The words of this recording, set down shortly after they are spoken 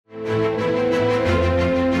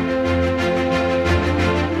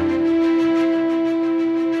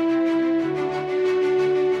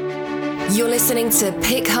listening to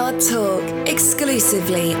Picard Talk,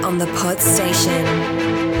 exclusively on the Pod Station.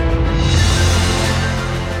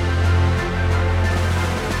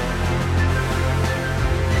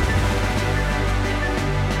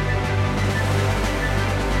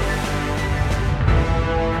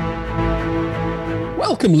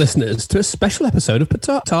 Welcome, listeners, to a special episode of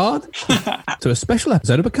Picard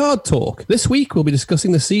Talk. This week, we'll be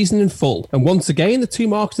discussing the season in full. And once again, the two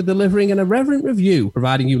marks are delivering an irreverent review,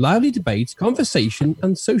 providing you lively debate, conversation,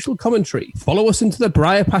 and social commentary. Follow us into the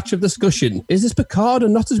briar patch of discussion. Is this Picard or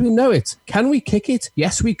not as we know it? Can we kick it?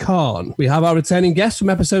 Yes, we can. We have our returning guests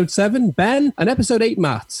from episode 7, Ben, and episode 8,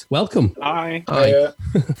 Matt. Welcome. Hi.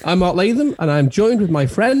 I'm Mark Latham, and I'm joined with my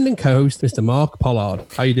friend and co-host, Mr. Mark Pollard.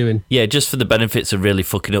 How you doing? Yeah, just for the benefits of really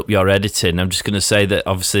fucking up your editing, I'm just going to say that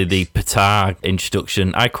obviously the Picard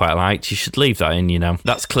introduction I quite liked. You should leave that in, you know.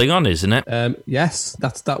 That's Klingon, isn't it? Yes,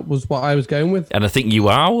 that was what I was going with. And I think you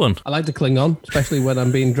are one. I like to cling on, especially when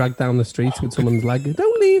I'm being dragged down the street with someone's leg.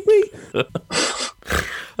 Don't leave me.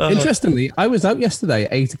 Interestingly, I was out yesterday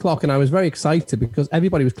at 8 o'clock and I was very excited because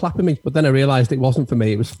everybody was clapping me, but then I realised it wasn't for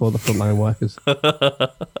me, it was for the frontline workers.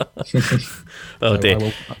 Oh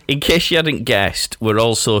dear. In case you hadn't guessed, we're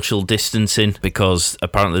all social distancing because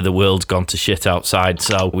apparently the world's gone to shit outside,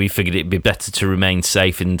 so we figured it'd be better to remain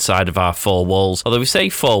safe inside of our four walls. Although we say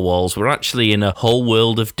four walls, we're actually in a whole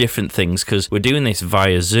world of different things because we're doing this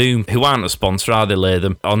via Zoom, who aren't a sponsor, are they,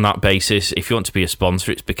 Latham? On that basis, if you want to be a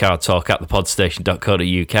sponsor, it's Picard Talk at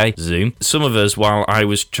thepodstation.co.uk. Zoom. Some of us, while I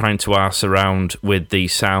was trying to arse around with the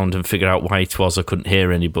sound and figure out why it was I couldn't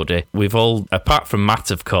hear anybody, we've all, apart from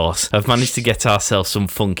Matt of course, have managed to get ourselves some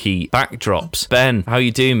funky backdrops. Ben, how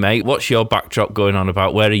you doing, mate? What's your backdrop going on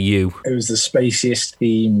about? Where are you? It was the spaciest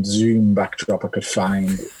themed Zoom backdrop I could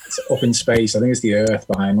find. It's up in space. I think it's the Earth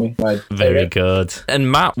behind me. Very good. And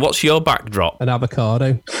Matt, what's your backdrop? An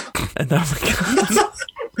avocado. An avocado.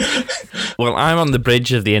 Well, I'm on the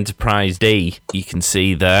bridge of the Enterprise D, you can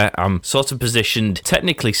see there. I'm sort of positioned,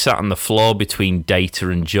 technically sat on the floor between Data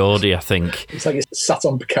and Geordi, I think. It's like it's sat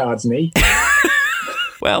on Picard's knee.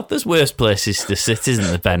 Well, there's worse places to sit, isn't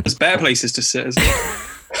there, Ben? There's better places to sit, isn't there?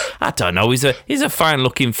 I don't know. He's a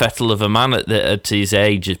fine-looking fettle of a man at his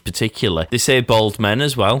age, particularly. They say bald men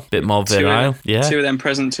as well, bit more virile. Yeah, two of them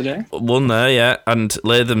present today. One there, yeah, and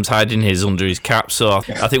Latham's hiding his under his cap. So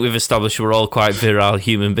I think we've established we're all quite virile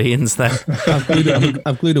human beings then.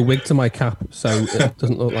 I've glued a wig to my cap, so it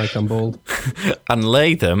doesn't look like I'm bald. And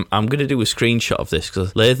Latham, I'm going to do a screenshot of this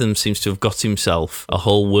because Latham seems to have got himself a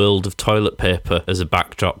whole world of toilet paper as a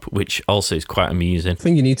backdrop, which also is quite amusing. I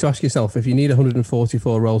think you need to ask yourself, if you need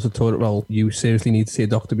 144 rolls of toilet roll, you seriously need to see a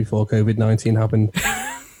doctor before COVID-19 happened,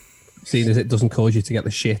 seeing as it doesn't cause you to get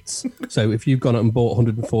the shits. So if you've gone out and bought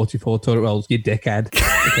 144 toilet rolls, you dickhead.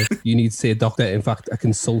 Okay. You need to see a doctor, in fact a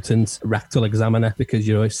consultant rectal examiner, because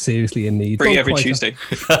you're seriously in need. Free every Tuesday.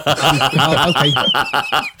 Okay.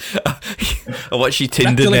 What's your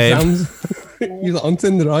Tinder name? You're not on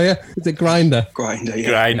Tinder, are you? Is it Grindr? Grindr,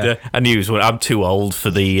 yeah. Grindr. I knew it was one. I'm too old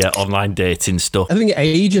for the online dating stuff. I think it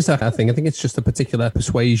ages. I think it's just a particular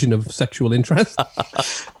persuasion of sexual interest.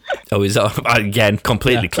 Oh, is that, again,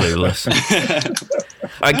 completely clueless.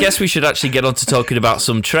 I guess we should actually get on to talking about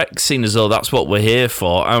some Trek, seeing as though that's what we're here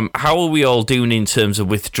for. How are we all doing in terms of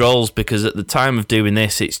withdrawals? Because at the time of doing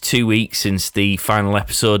this, it's 2 weeks since the final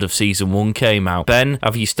episode of Season 1 came out. Ben,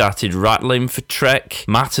 have you started rattling for Trek?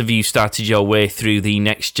 Matt, have you started your way through the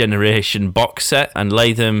Next Generation box set? And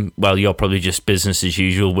Latham, well, you're probably just business as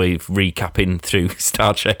usual with recapping through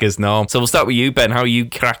Star Trek as norm. So we'll start with you, Ben. How are you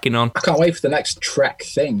cracking on? I can't wait for the next Trek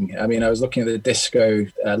thing. I mean, I was looking at the Disco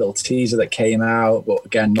little teaser that came out, but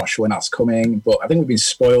again, not sure when that's coming. But I think we've been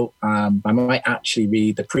spoiled. I might actually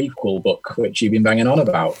read the prequel book, which you've been banging on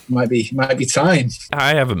about. Might be time.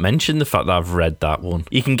 I haven't mentioned the fact that I've read that one.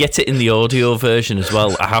 You can get it in the audio version as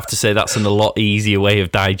well. I have to say that's a lot easier way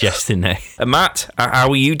of digesting it. Matt, how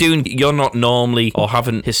are you doing? You're not normally or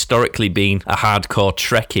haven't historically been a hardcore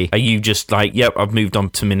Trekkie. Are you just like, yep, I've moved on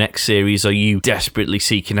to my next series? Are you desperately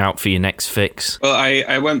seeking out for your next fix? Well,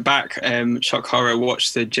 I went back, shock horror,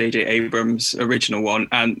 watched the J.J. Abrams original one,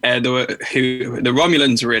 and the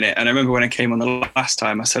Romulans were in it. And I remember when I came on the last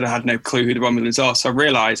time, I said I had no clue who the Romulans are. So I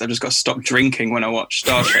realised I just got to stop drinking when I watched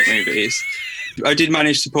Star Trek movies. I did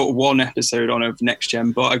manage to put one episode on of Next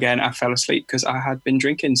Gen, but again, I fell asleep because I had been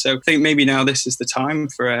drinking. So I think maybe now this is the time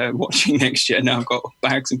for watching Next Gen. Now I've got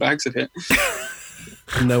bags and bags of it.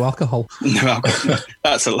 No alcohol. No alcohol.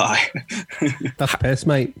 That's a lie. That's piss,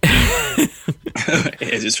 mate. It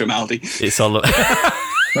is. It's from Aldi. It's all...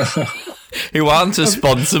 Who aren't a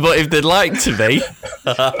sponsor, but if they'd like to be.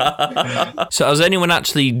 So has anyone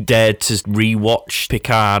actually dared to rewatch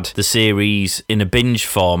Picard, the series, in a binge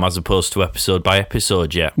form as opposed to episode by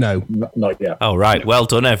episode yet? No. Not yet. Oh, right. Well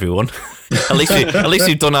done, everyone. At least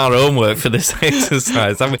we've done our homework for this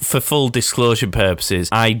exercise. I mean, for full disclosure purposes,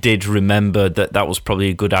 I did remember that was probably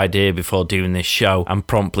a good idea before doing this show, and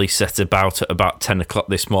promptly set about at about 10 o'clock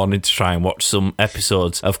this morning to try and watch some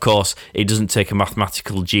episodes. Of course, it doesn't take a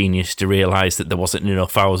mathematical genius to realise that there wasn't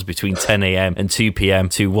enough hours between 10 a.m. and 2 p.m.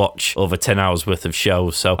 to watch over 10 hours worth of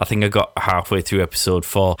shows. So I think I got halfway through episode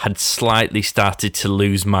 4, had slightly started to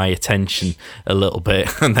lose my attention a little bit,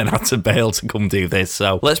 and then had to bail to come do this.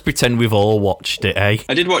 So let's pretend we've all watched it, eh?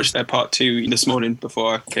 I did watch part 2 this morning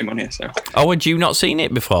before I came on here. So. Oh, had you not seen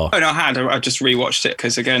it before? Oh, no, I had. I just rewatched it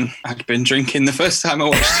because, again, I'd been drinking the first time I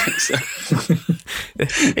watched it. So.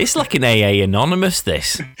 It's like an AA Anonymous,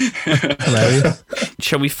 this. Hilarious.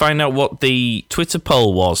 Shall we find out what the Twitter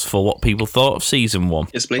poll was for what people thought of season 1?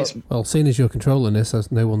 Yes, please. Well, seeing as you're controlling this,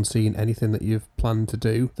 as no one's seen anything that you've planned to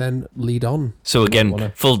do, then lead on. So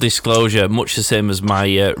again, full disclosure, much the same as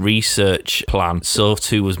my research plan, so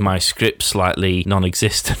too was my script slightly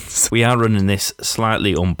non-existent. We are running this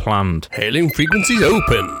slightly unplanned. Hailing frequencies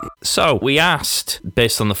open. So we asked,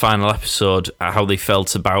 based on the final episode, how they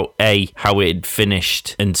felt about how it had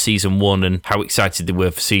finished in season 1 and how excited they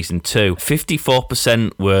were for season 2.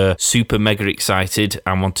 54% were super mega excited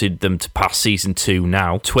and wanted them to pass season 2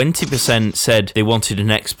 now. 20% said they wanted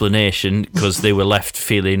an explanation because they were left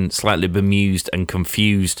feeling slightly bemused and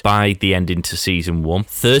confused by the ending to season 1.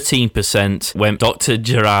 13% went Dr.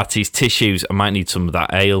 Jurati's tissues. I might need some of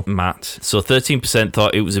that ale, Matt. So 13%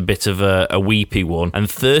 thought it was a bit of a weepy one, and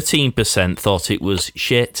 13% thought it was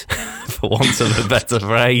shit, for want of a better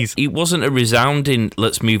phrase. It wasn't a resounding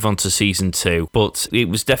let's move on to season 2, but it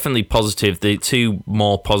was definitely positive. The two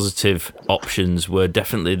more positive options were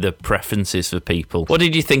definitely the preferences for people. What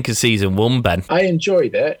did you think of season 1, Ben? I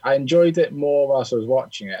enjoyed it. I enjoyed it more whilst I was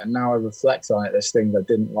watching it, and now I reflect on it, there's things I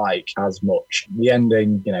didn't like as much. The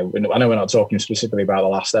ending, I know we're not talking specifically about the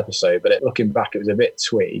last episode, but looking back, it was a bit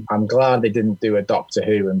twee. I'm glad they didn't do a Doctor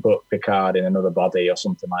Who and put Picard in another body or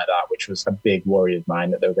something like that, which was a big worry of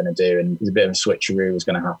mine that they were going to do, and there's a bit of a switcheroo was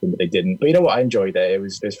going to happen, but they didn't. But you know what? I enjoyed it. It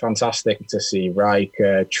was fantastic to see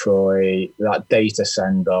Riker, Troy, that Data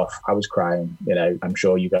send-off. I was crying, I'm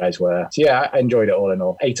sure you guys were. So yeah, I enjoyed it all in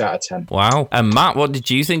all. 8 out of 10. Wow. And Matt, what did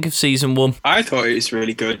you think of season 1? I thought it was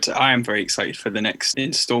really good. I am very excited for the next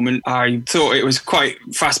installment. I thought it was quite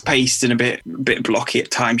fast-paced and a bit blocky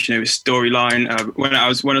at times, storyline. When I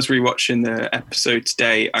was rewatching the episode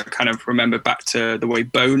today, I kind of remember back to the way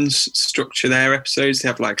Bones structure their episodes. They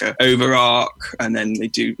have like an over arc, and then they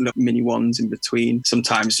do little mini ones in between.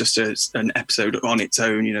 Sometimes just an episode on its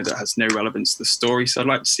own, that has no relevance to the story. So I'd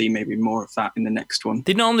like to see maybe more of that in the next one.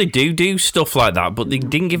 They normally do stuff like that, but they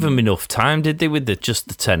didn't give them enough time, did they, with just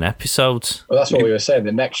the 10 episodes? Well, that's what we were saying.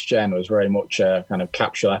 The next gen was very much kind of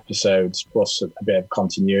capsule episodes plus a bit of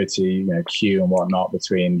continuity, Q and whatnot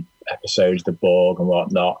between episodes, the Borg and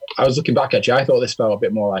whatnot. I was looking back, actually, I thought this felt a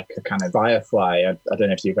bit more like a kind of Firefly. I don't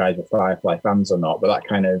know if you guys were Firefly fans or not, but that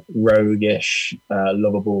kind of roguish,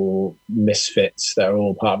 lovable misfits that are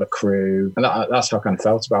all part of a crew. And that's how I kind of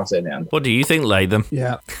felt about it in the end. What do you think, Latham?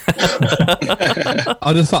 Yeah.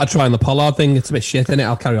 I just thought I'd try on the Pollard thing. It's a bit shit, innit?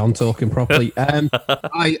 I'll carry on talking properly.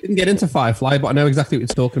 I didn't get into Firefly, but I know exactly what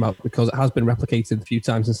it's talking about because it has been replicated a few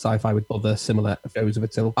times in sci-fi with other similar shows of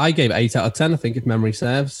it. I gave it 8 out of 10, I think, if memory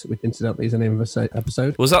serves, which incidentally is the name of an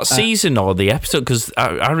episode. Was that season or the episode? Because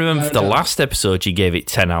I remember the last episode you gave it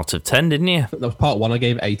 10 out of 10, didn't you? That was part 1. I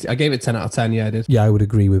gave it 8. I gave it 10 out of 10, yeah, I did. Yeah, I would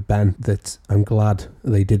agree with Ben that I'm glad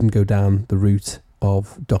they didn't go down the route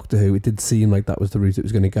of Doctor Who. It did seem like that was the route it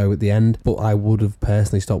was going to go at the end, but I would have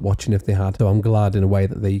personally stopped watching if they had. So I'm glad in a way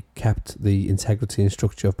that they kept the integrity and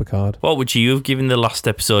structure of Picard. What would you have given the last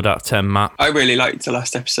episode out of 10, Matt? I really liked the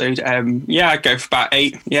last episode. I'd go for about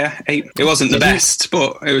 8. Yeah, 8. It wasn't the best,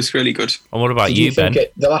 but it was really good. And what about you, Ben?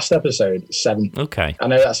 The last episode, 7. Okay. I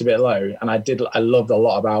know that's a bit low, and I loved a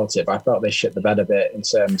lot about it, but I felt they shit the bed a bit in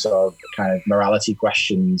terms of kind of morality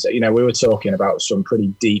questions. We were talking about some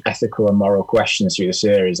pretty deep ethical and moral questions through the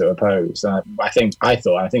series that were posed. And I think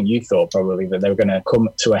you thought probably that they were going to come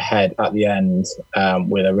to a head at the end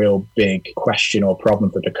with a real big question or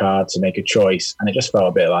problem for Picard to make a choice. And it just felt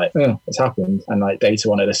a bit like, it's happened. And like Data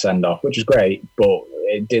wanted to send off, which is great, but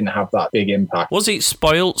it didn't have that big impact. Was it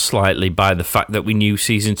spoilt slightly by the fact that we knew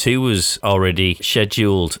season 2 was already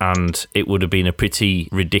scheduled and it would have been a pretty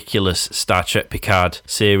ridiculous Star Trek Picard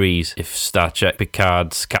series if Star Trek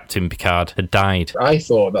Picard's Captain Picard had died? I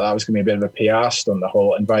thought that was going to be a bit of a PR stunt, the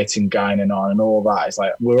whole inviting Guinan on and all that. It's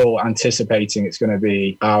like we're all anticipating it's going to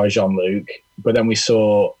be our Jean-Luc But then we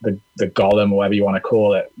saw the Gollum, or whatever you want to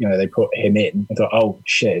call it, they put him in. I thought, oh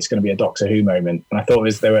shit, it's going to be a Doctor Who moment. And I thought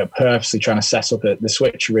they were purposely trying to set up the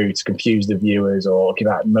switcheroo to confuse the viewers or give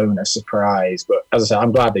that moment of surprise. But as I said,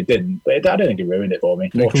 I'm glad they didn't. But I don't think it ruined it for me.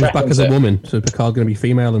 He comes back as a woman, so Picard's going to be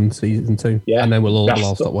female in season 2. Yeah. And then we'll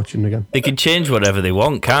all stop watching again. They can change whatever they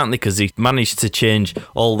want, can't they? Because he managed to change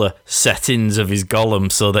all the settings of his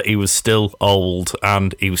Gollum so that he was still old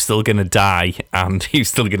and he was still going to die and he was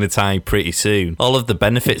still going to die pretty soon. All of the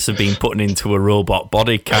benefits of being put into a robot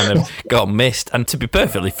body kind of got missed. And to be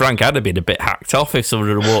perfectly frank, I'd have been a bit hacked off if someone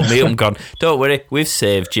had walked me up and gone, don't worry, we've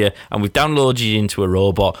saved you and we've downloaded you into a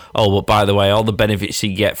robot. Oh, but by the way, all the benefits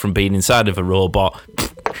you get from being inside of a robot,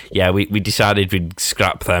 yeah, we decided we'd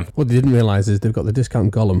scrap them. What they didn't realise is they've got the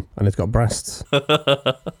discount Gollum and it's got breasts.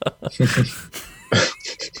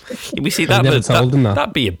 We see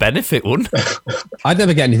that'd be a benefit, wouldn't it? I'd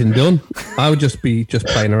never get anything done. I would just be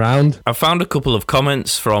playing around. I found a couple of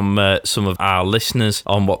comments from some of our listeners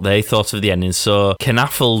on what they thought of the ending. So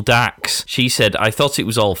Knaffle Dax, she said, I thought it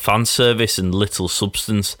was all fan service and little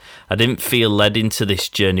substance. I didn't feel led into this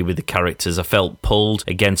journey with the characters. I felt pulled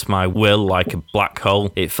against my will like a black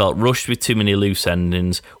hole. It felt rushed with too many loose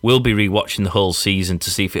endings. We'll be rewatching the whole season to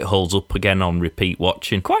see if it holds up again on repeat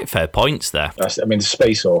watching. Quite fair points there. The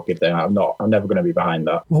Space Orchid thing, I'm never going to be behind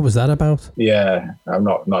that. What was that about? Yeah, I'm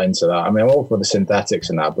not into that. I mean, I'm all for the synthetics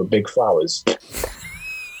and that, but big flowers.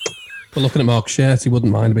 But looking at Mark's shirt, he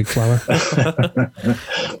wouldn't mind a big flower.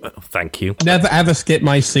 Thank you. Never ever skip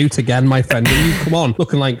my suit again, my friend. You come on,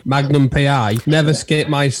 looking like Magnum PI. Never skip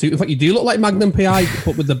my suit. In fact, you do look like Magnum PI,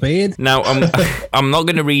 but with the beard. Now, I'm not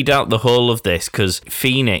going to read out the whole of this because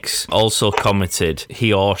Phoenix also commented,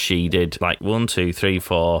 he or she did, like 1, 2, 3,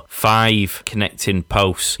 4, 5 connecting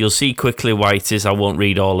posts. You'll see quickly why it is. I won't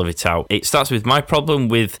read all of it out. It starts with, my problem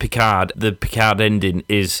with Picard, the Picard ending,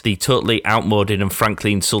 is the totally outmoded and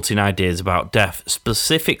frankly insulting idea about death,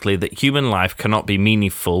 specifically that human life cannot be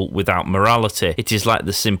meaningful without morality. It is like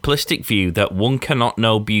the simplistic view that one cannot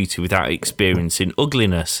know beauty without experiencing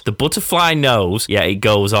ugliness. The butterfly knows, yeah, it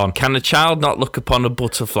goes on. Can a child not look upon a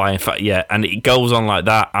butterfly? In fact, yeah, and it goes on like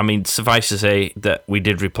that. I mean, suffice to say that we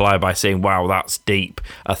did reply by saying, wow, that's deep.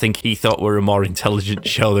 I think he thought we were a more intelligent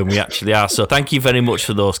show than we actually are. So thank you very much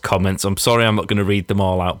for those comments. I'm sorry I'm not going to read them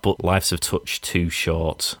all out, but life's a touch too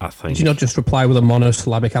short, I think. Did you not just reply with a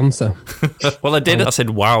monosyllabic answer? Well, I did. I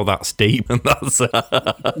said, wow, that's deep. And that's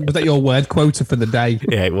was that your word quota for the day?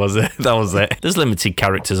 Yeah, it was it. That was it. There's limited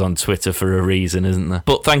characters on Twitter for a reason, isn't there?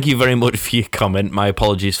 But thank you very much for your comment. My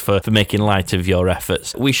apologies for making light of your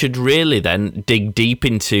efforts. We should really then dig deep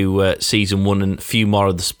into season 1 and a few more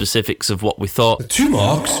of the specifics of what we thought. The 2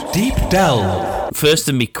 Marks Deep Delve. First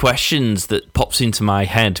of me questions that pops into my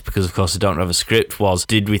head, because of course I don't have a script, was,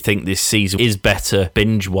 did we think this season is better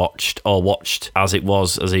binge watched or watched as it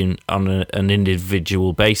was, as in on an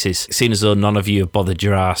individual basis, seeing as though none of you have bothered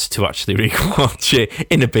your ass to actually rewatch it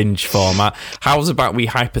in a binge format? How's about we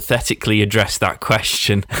hypothetically address that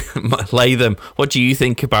question? Latham, what do you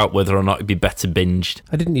think about whether or not it'd be better binged?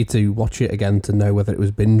 I didn't need to watch it again to know whether it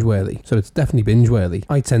was binge worthy, so it's definitely binge worthy.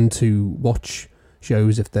 I tend to watch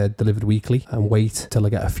shows if they're delivered weekly and wait till I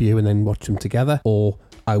get a few and then watch them together, or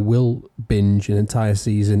I will binge an entire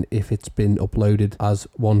season if it's been uploaded as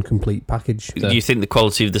one complete package. Do you think the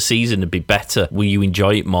quality of the season would be better? Will you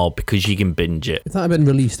enjoy it more because you can binge it? If that had been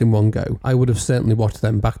released in one go, I would have certainly watched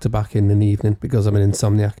them back to back in an evening, because I'm an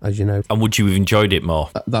insomniac, as you know. And would you have enjoyed it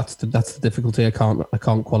more? That's the difficulty. I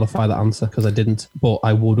can't qualify that answer because I didn't, but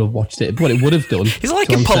I would have watched it. What it would have done. He's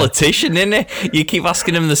like a politician, isn't he? You keep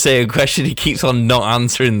asking him the same question, he keeps on not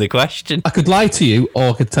answering the question. I could lie to you, or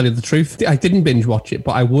I could tell you the truth. I didn't binge watch it,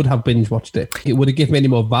 but I would have binge watched it. It would have given me any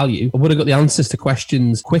more value. I would have got the answers to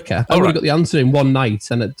questions quicker. I would have got the answer in one night,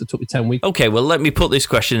 and it took me 10 weeks. Okay, well, let me put this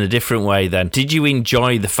question a different way then. Did you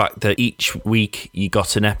enjoy the fact that each week you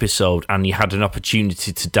got an episode and you had an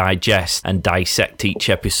opportunity to digest and dissect each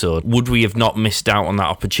episode? Would we have not missed out on that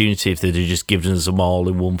opportunity if they'd have just given us them all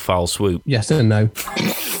in one foul swoop? Yes and no.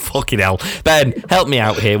 Fucking hell. Ben, help me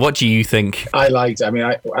out here. What do you think? I liked it. I mean,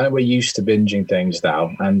 I know we're used to binging things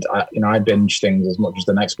now, and I binge things as much as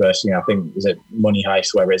the next person. I think, is it Money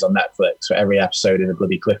Heist, whatever it is on Netflix, so every episode is a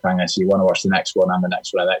bloody cliffhanger, so you want to watch the next one and the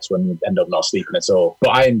next one and the next one, and you end up not sleeping at all. But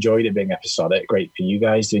I enjoyed it being episodic. Great for you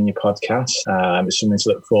guys doing your podcast. It's something to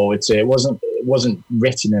look forward to. It wasn't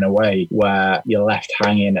written in a way where you're left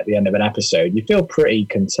hanging at the end of an episode. You feel pretty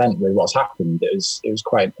content with what's happened. It was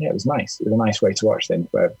nice. It was a nice way to watch things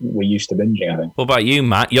where we're used to binging, I think. What about you,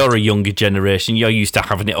 Matt? You're a younger generation. You're used to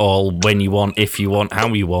having it all when you want, if you want, how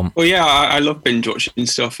you want. Well, yeah, I love binge watching watching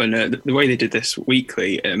stuff, and the way they did this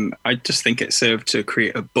weekly, I just think it served to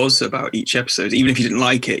create a buzz about each episode. Even if you didn't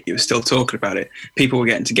like it, you were still talking about it. People were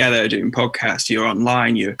getting together, doing podcasts, you're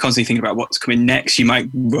online, you're constantly thinking about what's coming next. You might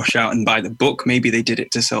rush out and buy the book. Maybe they did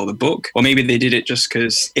it to sell the book, or maybe they did it just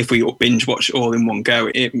because if we binge watch all in one go,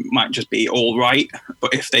 it might just be all right.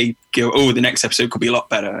 But if they go, oh, the next episode could be a lot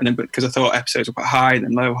better, and then because I thought episodes were quite high and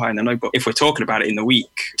then low, high and then low, but if we're talking about it in the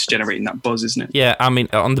week, it's generating that buzz, isn't it? Yeah, I mean,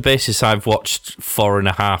 on the basis I've watched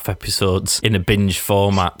 4.5 episodes in a binge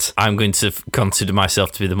format, I'm going to consider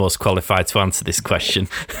myself to be the most qualified to answer this question.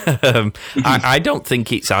 I don't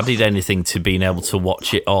think it's added anything to being able to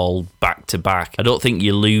watch it all back to back. I don't think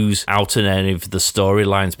you lose out on any of the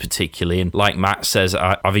storylines particularly, and like Matt says,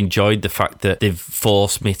 I've enjoyed the fact that they've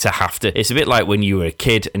forced me to have to. It's a bit like when you were a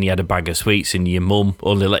kid and you had a bag of sweets and your mum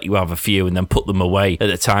only let you have a few and then put them away. At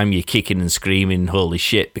the time you're kicking and screaming holy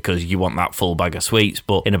shit because you want that full bag of sweets,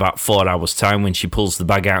 but in about 4 hours time when she pulls the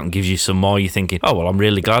bag out and gives you some more, you're thinking, oh well, I'm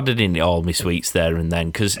really glad I didn't eat all my sweets there and then,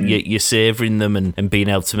 because you're savouring them and being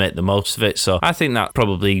able to make the most of it. So I think that's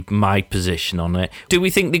probably my position on it. Do we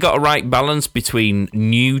think they got a right balance between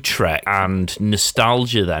new Trek and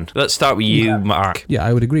nostalgia then? Let's start with you, Mark. Yeah,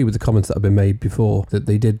 I would agree with the comments that have been made before, that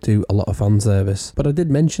they did do a lot of fan service. But I did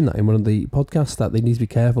mention that in one of the podcasts, that they need to be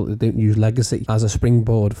careful that they don't use Legacy as a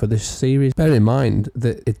springboard for this series. Bear in mind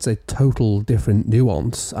that it's a total different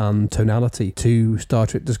nuance and tonality to Star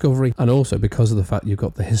Trek Discovery, and also because of the fact you've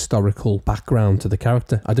got the historical background to the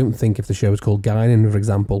character. I don't think if the show was called Guinan, for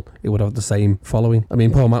example, it would have the same following. I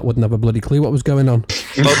mean, poor Matt wouldn't have a bloody clue what was going on.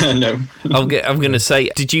 No. I'm going to say,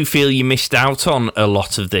 did you feel you missed out on a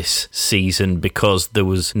lot of this season because there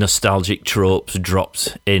was nostalgic tropes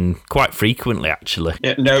dropped in quite frequently, actually?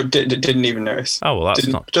 Yeah, no, didn't even notice. Oh, well, that's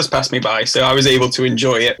not... Just passed me by, so I was able to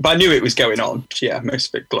enjoy it. But I knew it was going on. Yeah,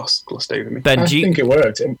 most of it glossed over me. Ben, I think it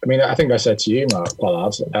worked. I mean, I think I said to you, Mark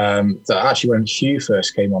Pollard, that actually when Hugh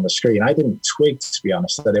first came on the screen, I didn't twig, to be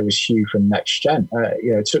honest, that it was Hugh from Next Gen.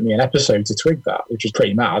 It took me an episode to twig that, which was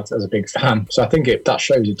pretty mad as a big fan. So I think that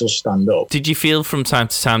shows it does stand up. Did you feel from time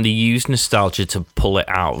to time they used nostalgia to pull it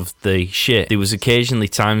out of the shit? There was occasionally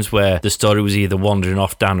times where the story was either wandering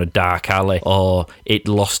off down a dark alley, or it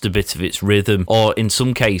lost a bit of its rhythm, or in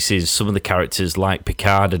some cases some of the characters like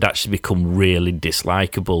Picard had actually become really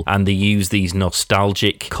dislikable, and they used these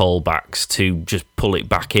nostalgic callbacks to just pull it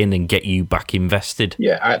back in and get you back invested.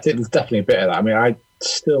 Yeah, I think there's definitely a bit of that. I mean, I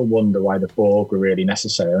still wonder why the Borg were really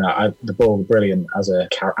necessary. I mean, the Borg were brilliant as a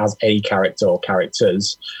character or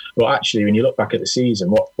characters, but actually when you look back at the season,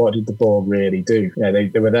 what did the Borg really do? They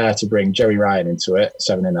were there to bring Jerry Ryan into it,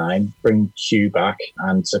 7 and 9, bring Hugh back,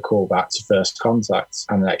 and to call back to First Contact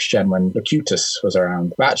and the Next Gen when Locutus was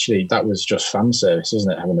around. But actually that was just fan service,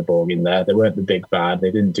 isn't it, having the Borg in there? They weren't the big bad, they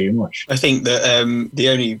didn't do much. I think that the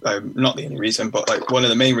only not the only reason, but like one of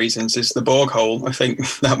the main reasons is the Borg hole. I think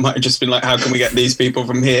that might have just been like, how can we get these people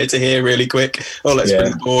from here to here really quick? Oh, let's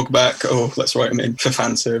bring the Borg back. Oh, let's write them in for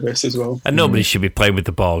fan service as well. And nobody should be playing with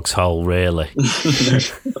the Borg's hole, really.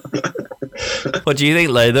 What do you think,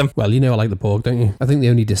 Latham? Well, I like the Borg, don't you? I think the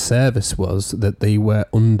only disservice was that they were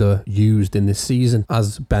underused in this season.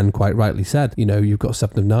 As Ben quite rightly said, you've got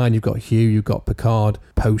 7 of 9, you've got Hugh, you've got Picard,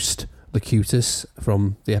 post Locutus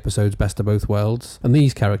from the episodes Best of Both Worlds, and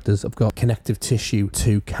these characters have got connective tissue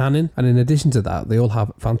to canon, and in addition to that they all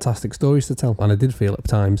have fantastic stories to tell, and I did feel at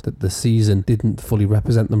times that the season didn't fully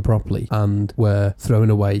represent them properly and were throwing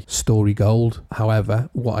away story gold. However,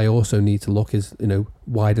 what I also need to look is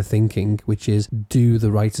wider thinking, which is, do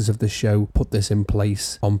the writers of the show put this in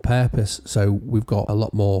place on purpose? So we've got a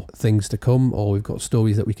lot more things to come, or we've got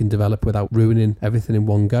stories that we can develop without ruining everything in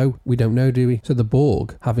one go. We don't know, do we? So the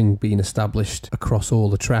Borg, having been established across all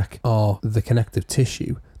the Trek, are the connective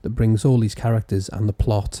tissue that brings all these characters and the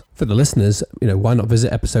plot. For the listeners, why not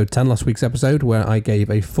visit episode 10, last week's episode, where I gave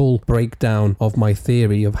a full breakdown of my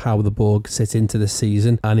theory of how the Borg sit into this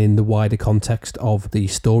season and in the wider context of the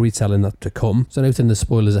storytelling that to come. So noting the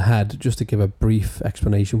spoilers ahead, just to give a brief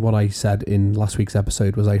explanation, what I said in last week's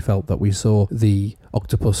episode was I felt that we saw the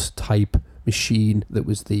octopus type machine that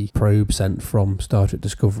was the probe sent from Star Trek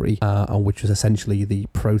Discovery, and which was essentially the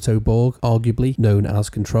proto-Borg, arguably known as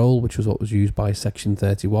Control, which was what was used by Section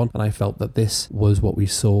 31, and I felt that this was what we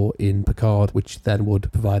saw in Picard, which then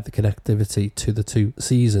would provide the connectivity to the two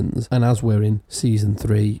seasons. And as we're in Season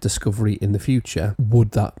 3 Discovery in the future,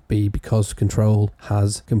 would that be because Control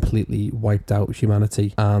has completely wiped out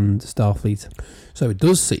humanity and Starfleet? So it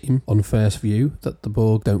does seem, on first view, that the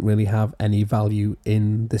Borg don't really have any value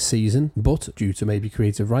in this season, but due to maybe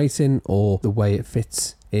creative writing or the way it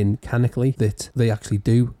fits canically, that they actually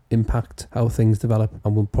do impact how things develop,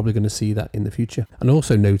 and we're probably going to see that in the future. And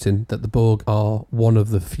also noting that the Borg are one of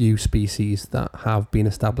the few species that have been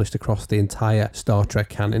established across the entire Star Trek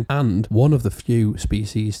canon, and one of the few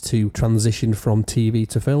species to transition from TV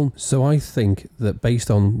to film. So I think that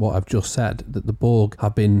based on what I've just said, that the Borg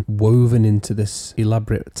have been woven into this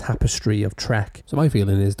elaborate tapestry of Trek. So my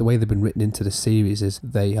feeling is the way they've been written into the series is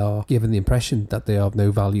they are given the impression that they have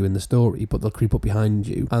no value in the story, but they'll creep up behind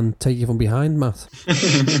you and take you from behind, Matt.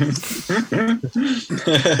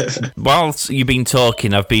 Whilst you've been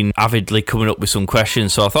talking, I've been avidly coming up with some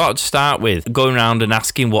questions, so I thought I'd start with going around and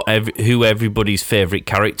asking who everybody's favourite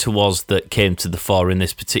character was that came to the fore in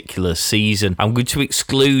this particular season. I'm going to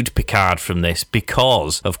exclude Picard from this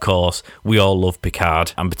because, of course, we all love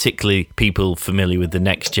Picard, and particularly people familiar with the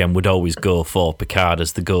Next Gen would always go for Picard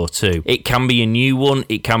as the go-to. It can be a new one,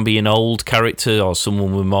 it can be an old character or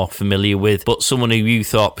someone we're more familiar with, but someone who you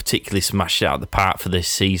thought particularly smashed it out of the park for this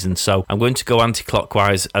season. So I'm going to go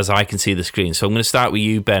anti-clockwise as I can see the screen. So I'm going to start with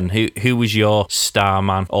you, Ben. Who was your star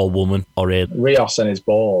man or woman or alien? Rios and his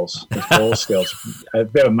ball skills. A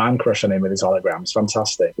bit of a man crush on him with his holograms.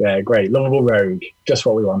 Fantastic. Yeah, great. Lovable rogue. Just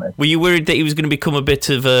what we wanted. Were you worried that he was going to become a bit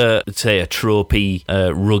of a tropey,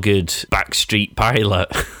 rugged backstreet pilot?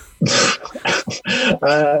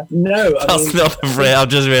 No. That's not a phrase. I've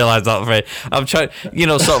just realised that phrase. I'm trying,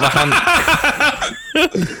 sort of a hand...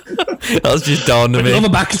 That's just dawned on me. We love a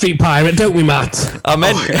backstreet pirate, don't we, Matt? I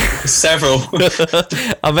meant several.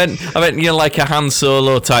 I meant like a Han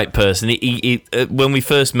Solo type person. He when we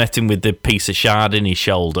first met him with the piece of shard in his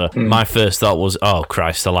shoulder, my first thought was, oh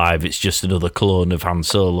Christ alive, it's just another clone of Han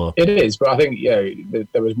Solo. It is, but I think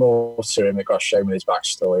there was more to him that got shown with his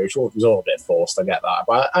backstory, which was all a bit forced. I get that,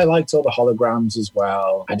 but I liked all the holograms as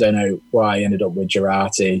well. I don't know why I ended up with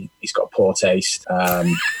Jurati. He's got poor taste.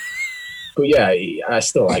 But yeah, I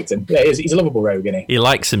still liked him. Yeah, he's a lovable rogue, isn't he? He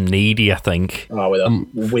likes him needy, I think. Oh, with a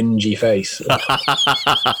whingy face.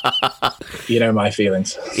 You know my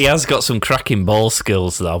feelings. He has got some cracking ball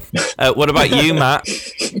skills, though. What about you, Matt?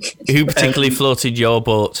 Who particularly floated your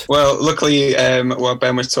boat? Well, luckily, while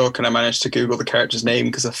Ben was talking, I managed to Google the character's name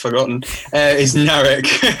because I've forgotten. It's Narek.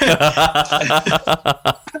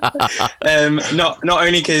 Not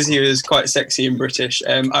only because he was quite sexy and British,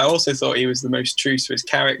 I also thought he was the most true to his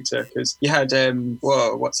character because you had I've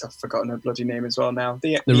forgotten her bloody name as well now.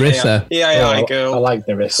 Narissa. The AI girl. I like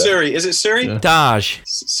Narissa. Suri. Is it Suri? Yeah. Daj.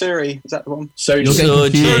 Suri. Is that the one?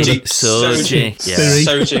 Soji. Soji.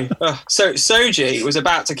 So Soji was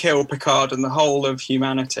about to kill Picard and the whole of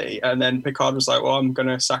humanity, and then Picard was like, well, I'm going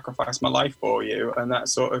to sacrifice my life for you, and that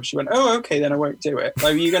sort of, she went, oh, okay, then I won't do it.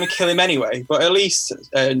 Like, you're going to kill him anyway. But at least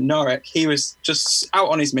Narek, he was just out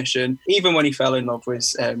on his mission. Even when he fell in love with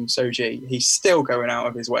Soji, he's still going out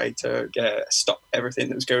of his way to stop everything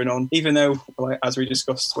that was going on, even though, like, as we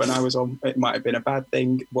discussed when I was on, it might have been a bad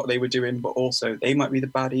thing what they were doing, but also they might be the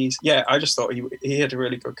baddies. Yeah, I just thought he had a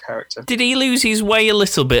really good character. Did he lose his way a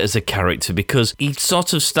little bit as a character? Because he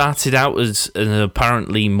sort of started out as an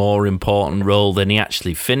apparently more important role than he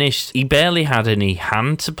actually finished. He barely had any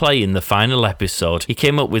hand to play in the final episode. He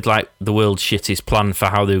came up with like the world's shittest plan for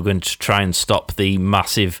how they were going to try and stop the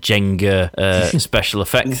massive Jenga special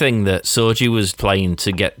effect thing that Soji was playing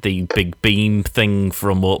to get the big beam thing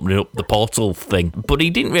from opening up the portal thing. But he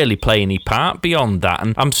didn't really play any part beyond that,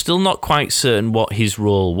 and I'm still not quite certain what his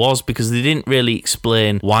role was because they didn't really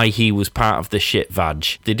explain why he was part of the shit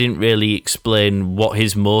Vag. They didn't really explain what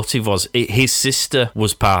his motive was. His sister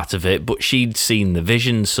was part of it, but she'd seen the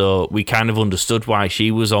vision, so we kind of understood why she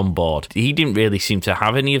was on board. He didn't really seem to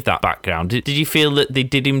have any of that background. Did you feel that they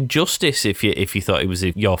did him justice if you thought he was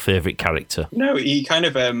your favourite character? No, he kind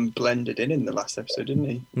of blended in the last episode, didn't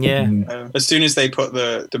he? Yeah. As soon as they put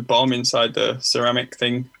the bomb inside the ceramic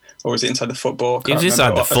thing, or was it inside the football? It was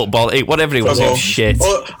inside the football. Whatever it was, it was shit.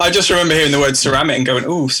 Well, I just remember hearing the word ceramic and going,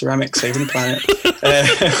 ooh, ceramic saving the planet.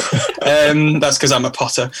 That's because I'm a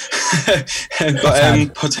potter.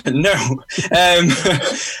 But no.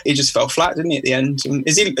 He just fell flat, didn't he, at the end?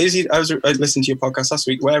 Is he? I listened to your podcast last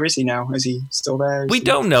week. Where is he now? Is he still there? We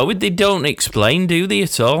don't know. They don't explain, do they,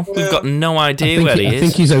 at all? We've got no idea where he is. I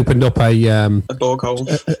think he's opened up a Borg hole.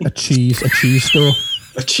 A cheese store.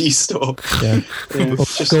 A cheese store. Yeah.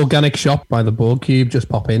 Just organic shop by the Borg Cube. Just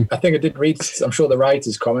pop in. I think I did read, I'm sure the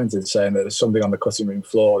writers commented saying that there's something on the cutting room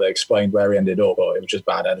floor that explained where he ended up, but it was just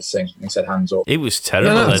bad editing. He said hands up. It was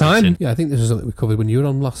terrible editing. Yeah, I think this is something we covered when you were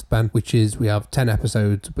on last, Ben, which is we have 10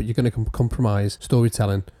 episodes, but you're going to compromise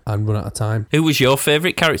storytelling and run out of time. Who was your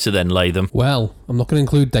favourite character then, Latham? Well, I'm not going to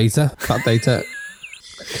include Data. Fat Data.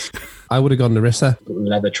 I would have gone Narissa.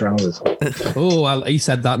 Leather trousers. Oh, well, he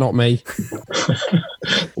said that, not me.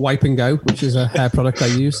 Wipe and Go, which is a hair product I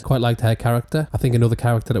use. Quite liked her character. I think another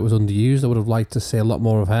character that was underused, I would have liked to see a lot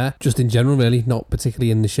more of her. Just in general, really, not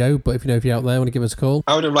particularly in the show, but if you're out there, want to give us a call.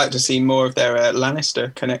 I would have liked to see more of their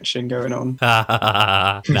Lannister connection going on.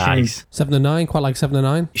 Nice. 7 and 9, quite like 7 and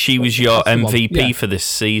 9. She was your MVP Yeah. for this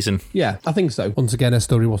season. Yeah, I think so. Once again, her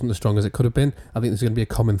story wasn't as strong as it could have been. I think there's going to be a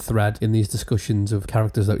common thread in these discussions of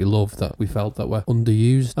characters that we love that we felt that were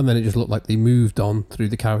underused, and then it just looked like they moved on through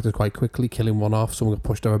the characters quite quickly, killing one off. Someone got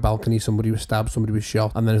pushed over a balcony, somebody was stabbed, somebody was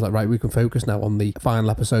shot, and then it's like, right, we can focus now on the final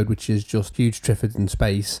episode, which is just huge Triffids in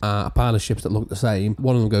space, a pile of ships that look the same.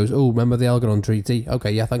 One of them goes, oh, remember the Algernon Treaty?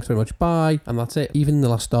 Okay, yeah, thanks very much, bye, and that's it. Even in the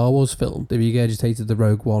last Star Wars film, they regurgitated the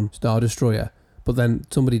Rogue One Star Destroyer, but then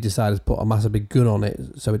somebody decided to put a massive big gun on it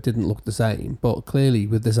so it didn't look the same. But clearly,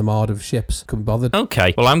 with this armada of ships, couldn't be bothered.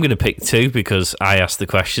 Okay, well, I'm going to pick two because I asked the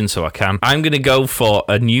question, so I can. I'm going to go for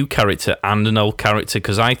a new character and an old character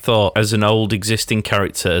because I thought, as an old existing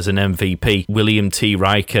character, as an MVP, William T.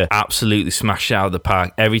 Riker absolutely smashed it out of the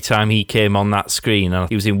park. Every time he came on that screen, and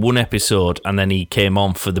he was in one episode, and then he came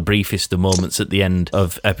on for the briefest of moments at the end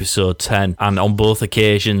of episode 10. And on both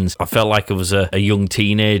occasions, I felt like I was a young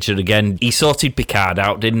teenager again. He sorted Picard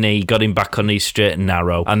out, didn't he? Got him back on his straight and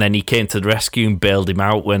narrow, and then he came to the rescue and bailed him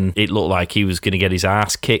out when it looked like he was going to get his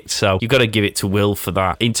ass kicked. So you've got to give it to Will for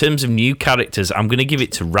that. In terms of new characters, I'm going to give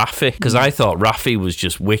it to Raffi because I thought Raffi was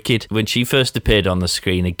just wicked when she first appeared on the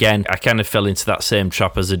screen. Again, I kind of fell into that same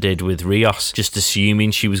trap as I did with Rios, just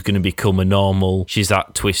assuming she was going to become a normal. She's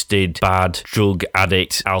that twisted, bad, drug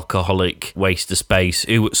addict, alcoholic waste of space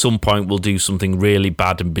who at some point will do something really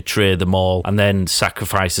bad and betray them all and then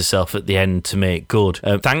sacrifice herself at the end to make good.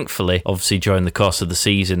 Thankfully, obviously during the course of the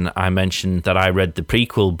season, I mentioned that I read the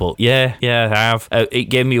prequel, but yeah, I have. It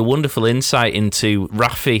gave me a wonderful insight into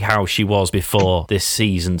Raffi, how she was before this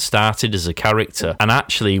season started as a character. And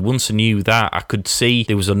actually, once I knew that, I could see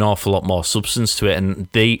there was an awful lot more substance to it. And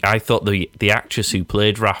I thought the actress who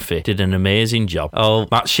played Raffi did an amazing job. Oh,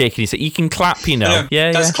 Matt's shaking his head. You can clap, you know.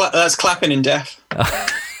 Yeah, that's clapping in deaf.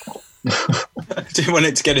 I do want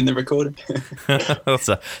it to get in the recording.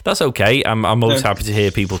 That's okay. I'm always happy to hear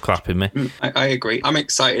people clapping me. I agree. I'm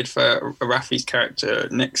excited for Raffi's character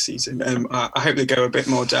next season. I hope they go a bit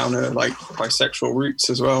more down her like bisexual roots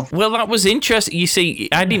as well. Well, that was interesting. You see,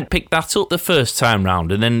 I didn't pick that up the first time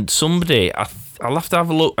round, and then somebody, I'll have to have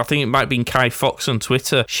a look. I think it might have been Kai Fox on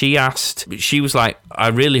Twitter. She was like, I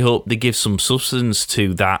really hope they give some substance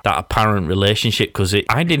to that apparent relationship because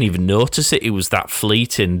I didn't even notice it. It was that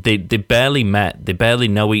fleeting. They barely met. They barely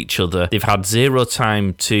know each other. They've had zero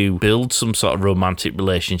time to build some sort of romantic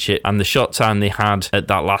relationship. And the short time they had at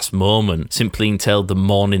that last moment simply entailed them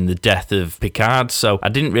mourning the death of Picard. So I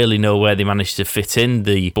didn't really know where they managed to fit in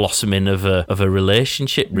the blossoming of a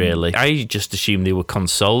relationship, really. I just assumed they were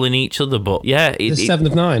consoling each other. But yeah, This is 7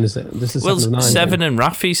 of 9, is it? This is 7 of 9. Seven and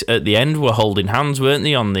Raffi's at the end were holding hands, weren't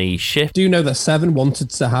they, on the ship? Do you know that 7 wanted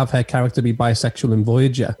to have her character be bisexual in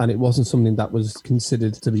Voyager, and it wasn't something that was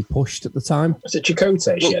considered to be pushed at the time? Was it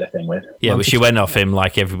Chakotay she had a thing with? Yeah, but she went off him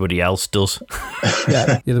like everybody else does.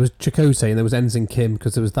 Yeah, there was Chakotay and there was Ensign Kim,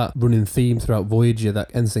 because there was that running theme throughout Voyager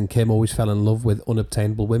that Ensign Kim always fell in love with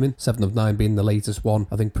unobtainable women. 7 of 9 being the latest one.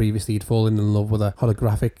 I think previously he'd fallen in love with a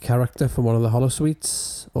holographic character from one of the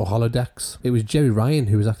holosuites or holodecks. It was Jerry Ryan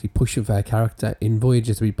who was actually pushing for her character in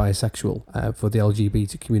Voyager to be bisexual for the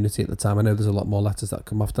LGBT community at the time. I know there's a lot more letters that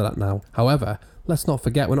come after that now. However, let's not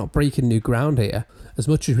forget, we're not breaking new ground here. As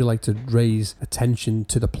much as we like to raise attention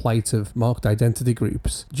to the plight of marked identity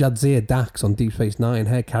groups, Jadzia Dax on Deep Space Nine,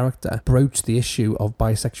 her character, broached the issue of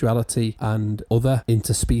bisexuality and other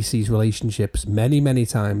interspecies relationships many, many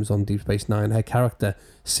times on Deep Space Nine. Her character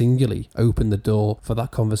singularly opened the door for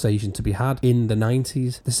that conversation to be had in the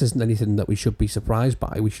 90s. This isn't anything that we should be surprised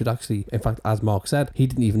by. We should actually, in fact, as Mark said, he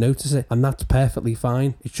didn't even notice it, and that's perfectly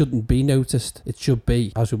fine. It shouldn't be noticed. It should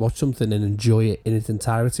be as we watch something and enjoy it in its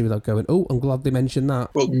entirety without going, oh, I'm glad they mentioned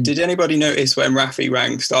that. Well, did anybody notice when Raffi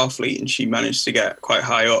rang Starfleet and she managed to get quite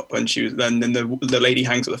high up, and she was then the lady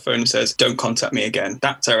hangs up the phone and says, don't contact me again?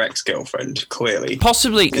 That's her ex-girlfriend, clearly.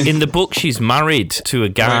 Possibly. In the book, she's married to a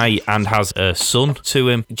guy and has a son to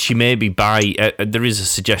him. She may be bi. There is a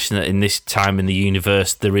suggestion that in this time in the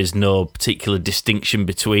universe, there is no particular distinction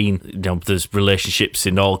between, there's relationships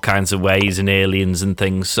in all kinds of ways and aliens and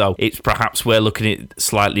things. So it's perhaps we're looking at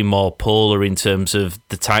slightly more polar in terms of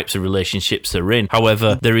the types of relationships they're in.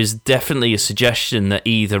 However, there is definitely a suggestion that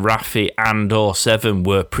either Raffi and or Seven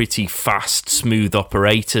were pretty fast, smooth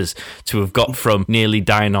operators to have got from nearly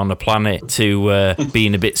dying on a planet to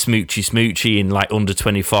being a bit smoochy in like under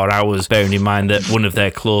 24 hours, bearing in mind that one of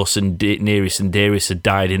their close and nearest and dearest had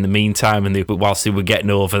died in the meantime, and whilst they were getting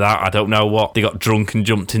over that, I don't know what, they got drunk and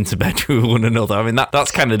jumped into bed with one another. I mean,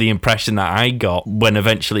 that's kind of the impression that I got when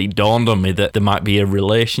eventually it dawned on me that there might be a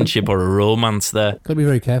relationship or a romance there. Got to be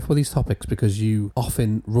very careful with these topics because you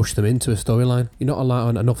often rush them into a storyline. You're not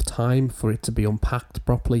allowing enough time for it to be unpacked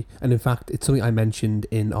properly. And in fact, it's something I mentioned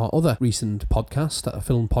in our other recent podcast,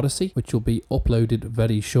 Film Podyssey, which will be uploaded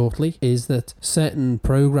very shortly, is that certain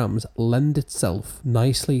programs lend itself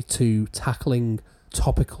nicely to tackling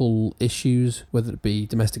topical issues, whether it be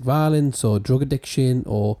domestic violence or drug addiction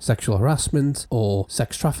or sexual harassment or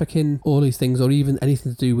sex trafficking, all these things, or even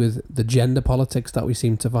anything to do with the gender politics that we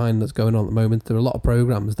seem to find that's going on at the moment. There are a lot of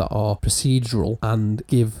programs that are procedural and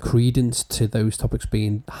give credence to those topics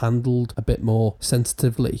being handled a bit more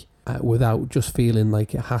sensitively, without just feeling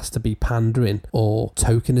like it has to be pandering or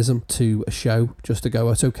tokenism to a show just to go,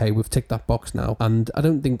 it's okay, we've ticked that box now. And I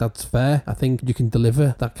don't think that's fair. I think you can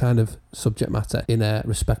deliver that kind of subject matter in a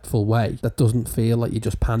respectful way that doesn't feel like you're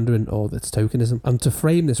just pandering or that's tokenism. And to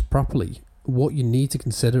frame this properly, what you need to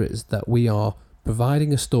consider is that we are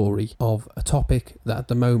providing a story of a topic that at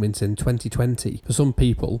the moment in 2020, for some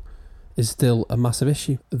people, is still a massive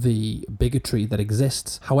issue, the bigotry that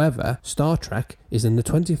exists. However, Star Trek is in the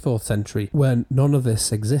 24th century where none of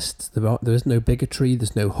this exists. There is no bigotry,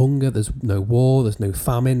 there's no hunger, there's no war, there's no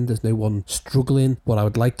famine, there's no one struggling. What I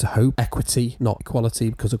would like to hope, equity, not equality,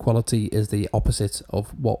 because equality is the opposite of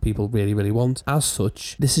what people really, really want. As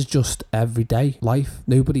such, this is just everyday life.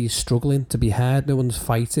 Nobody is struggling to be heard, no one's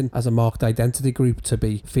fighting as a marked identity group to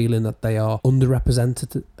be feeling that they are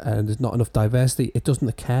underrepresented and there's not enough diversity. It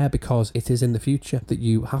doesn't care because it is in the future that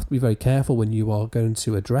you have to be very careful when you are going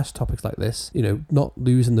to address topics like this. You know, not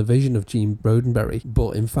losing the vision of Gene Roddenberry,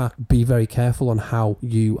 but in fact be very careful on how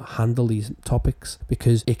you handle these topics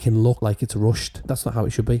because it can look like it's rushed. That's not how it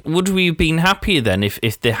should be. Would we have been happier then if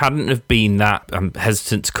there hadn't have been that, I'm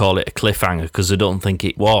hesitant to call it a cliffhanger because I don't think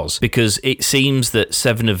it was, because it seems that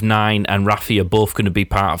 7 of 9 and Raffi are both going to be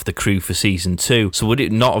part of the crew for season 2. So would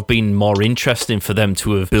it not have been more interesting for them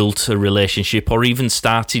to have built a relationship or even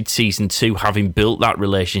started season 2 having built that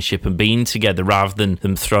relationship and being together rather than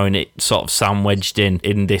them throwing it sort of sandwiched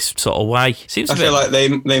in this sort of way? I feel like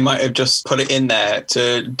they might have just put it in there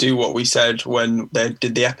to do what we said when they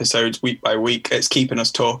did the episodes week by week. It's keeping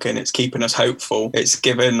us talking, it's keeping us hopeful, it's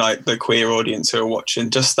giving like the queer audience who are watching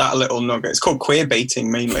just that little nugget. It's called queer baiting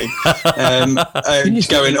mainly.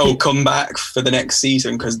 Going, come back for the next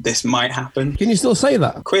season because this might happen. Can you still say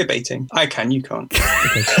that? Queer baiting. I can, you can't.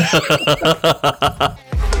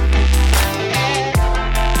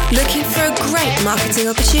 Looking for a great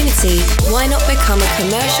marketing opportunity? Why not become a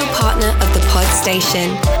commercial partner of the Pod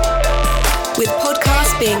Station? With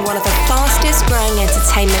podcasts being one of the fastest growing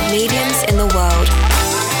entertainment mediums in the world,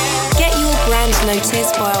 get your brand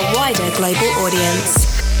noticed by a wider global audience.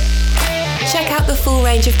 Check out the full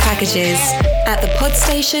range of packages at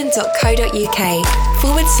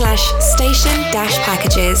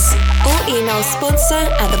thepodstation.co.uk/station-packages or email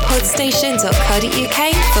sponsor@thepodstation.co.uk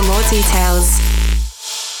for more details.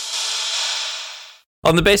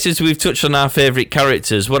 On the basis we've touched on our favourite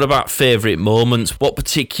characters, what about favourite moments? What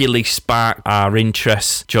particularly sparked our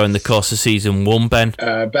interest during the course of season 1, Ben?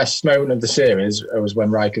 Best moment of the series was when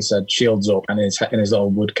Riker said "shields up" and in his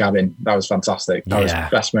old wood cabin. That was fantastic. That was the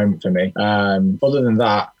best moment for me. Other than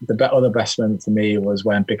that, the other best moment for me was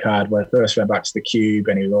when Picard first went back to the cube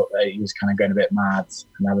and he was kind of going a bit mad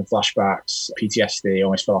and having flashbacks, PTSD,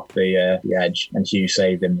 almost fell off the edge, and Hugh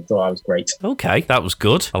saved him. I thought that was great. Okay, that was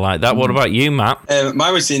good. I like that. What about you, Matt?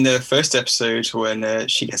 Mine was in the first episode when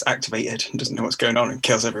she gets activated and doesn't know what's going on and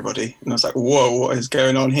kills everybody. And I was like, whoa, what is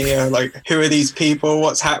going on here? Like, who are these people?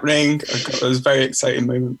 What's happening? It was a very exciting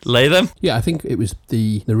moment. Latham? Yeah, I think it was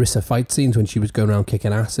the Narissa fight scenes when she was going around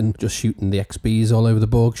kicking ass and just shooting the XBs all over the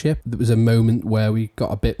Borg ship. There was a moment where we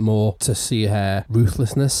got a bit more to see her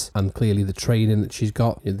ruthlessness and clearly the training that she's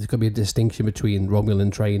got. There's got to be a distinction between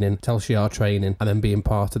Romulan training, Tel Shiar training, and then being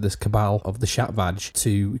part of this cabal of the Shat Vaj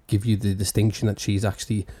to give you the distinction that she's she's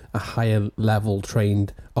actually a higher level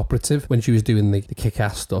trained operative when she was doing the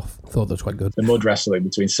kick-ass stuff. I thought that was quite good. The mud wrestling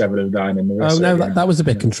between Seven of Nine and the rest. Oh no, that was a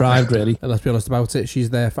bit contrived, really. And let's be honest about it.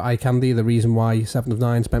 She's there for eye candy. The reason why Seven of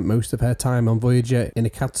Nine spent most of her time on Voyager in a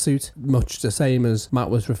catsuit, much the same as Matt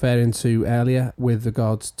was referring to earlier with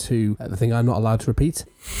regards to the thing I'm not allowed to repeat.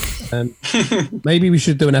 Maybe we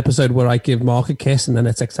should do an episode where I give Mark a kiss and then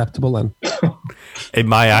it's acceptable then. In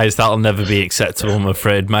my eyes, that'll never be acceptable, I'm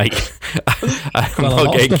afraid, mate. I'm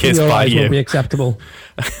not getting kissed by you. Won't be acceptable.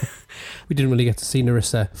 We didn't really get to see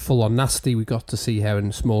Narissa full on nasty. We got to see her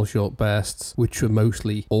in small short bursts, which were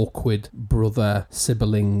mostly awkward brother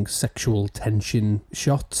sibling sexual tension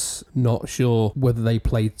shots. Not sure whether they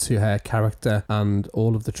played to her character and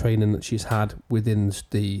all of the training that she's had within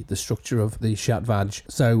the structure of the Zhat Vash.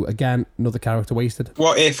 So again, another character wasted.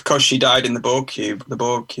 What if, because she died in the Borg cube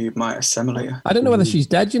might assimilate her? I don't know whether she's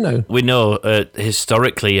dead, you know. We know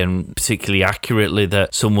historically and particularly accurately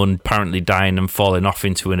that someone apparently dying and falling off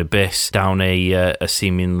into an abyss down a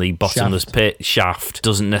seemingly bottomless pit shaft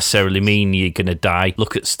doesn't necessarily mean you're going to die.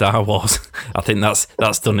 Look at Star Wars. I think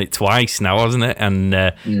that's done it twice now, hasn't it?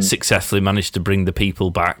 And successfully managed to bring the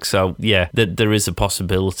people back. So yeah, there is a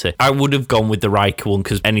possibility. I would have gone with the Riker one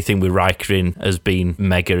because anything with Riker in has been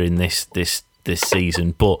mega in this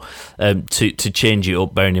season, but to change it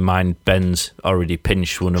up, bearing in mind Ben's already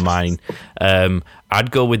pinched one of mine, I'd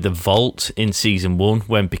go with the vault in season 1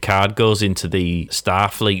 when Picard goes into the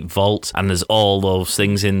Starfleet vault and there's all those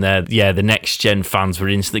things in there. Yeah, the next gen fans were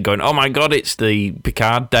instantly going, oh my god, it's the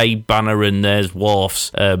Picard Day banner and there's Worf's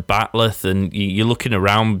bat'leth, and you're looking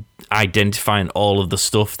around identifying all of the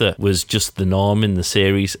stuff that was just the norm in the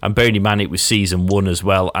series. And bearing in mind it was season 1 as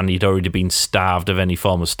well, and he'd already been starved of any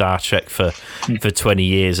form of Star Trek for 20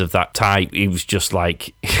 years of that type. It was just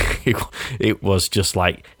like it was just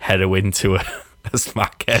like heroin to a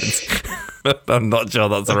smackhead. I'm not sure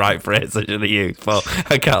that's the right phrase I should have used, but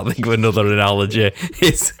I can't think of another analogy.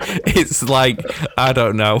 It's like, I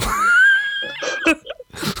don't know.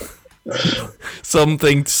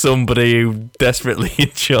 Something to somebody who desperately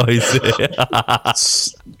enjoys it.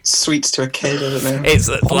 Sweets to a kid, isn't it? It's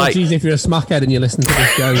apologies like, if you're a smackhead and you're listening to this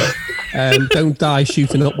show. Don't die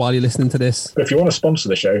shooting up while you're listening to this. If you want to sponsor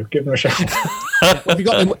the show, give them a shout.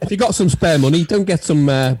 If you got some spare money, don't get some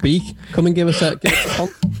beak. Come and give us a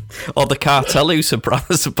or the cartel who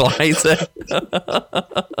supplies it.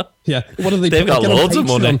 Yeah, what are they? They've got loads of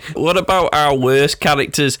money. What about our worst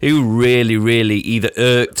characters who really, really either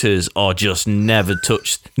irked us or just never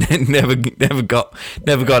touched, never got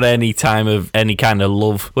any time of any kind of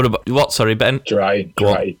love? What about what? Sorry, Ben. Dry,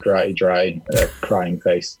 crying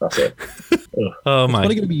face. That's it. Oh my! It's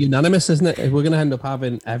probably going to be unanimous, isn't it? We're going to end up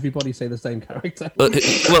having everybody say the same character. Well,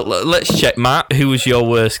 let's check. Matt, who was your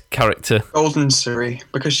worst character? Golden Suri,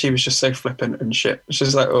 because she was just so flippant and shit.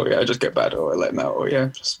 She's like, oh yeah, I just get bad, or I let him out, or yeah,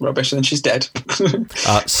 just rubbish, and then she's dead.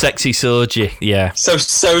 Sexy Soji, yeah. So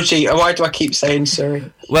Soji, why do I keep saying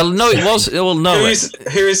Suri? Well, no, it was. Well, no. Who is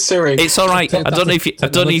Suri? It's all right. I don't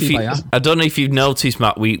know if you've noticed,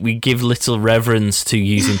 Matt. We give little reverence to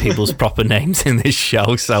using people's proper names in this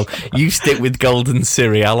show. So you stick with Golden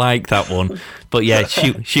Siri. I like that one. But yeah,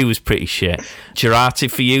 she was pretty shit. Jurati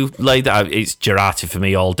for you, it's Jurati for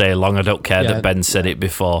me all day long. I don't care that Ben said it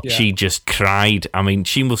before. Yeah. She just cried. I mean,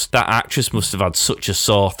 that actress must have had such a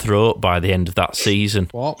sore throat by the end of that season.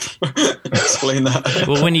 What? Explain that.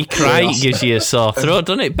 Well, when you cry, it gives you a sore throat,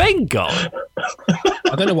 doesn't it? Ben, God.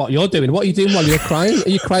 I don't know what you're doing. What are you doing while you're crying? Are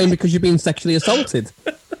you crying because you're being sexually assaulted?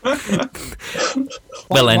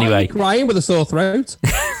 Well, anyway. Why are you crying with a sore throat?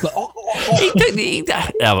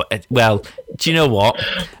 Well, do you know what?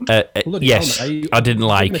 Yes, I didn't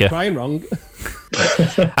like her. Crying wrong.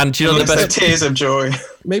 And do you know the best? Tears of joy.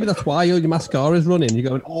 Maybe that's why your mascara's running. You're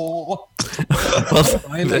going, oh. Well,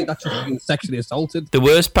 that's just being sexually assaulted. The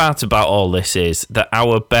worst part about all this is that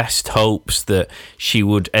our best hopes that she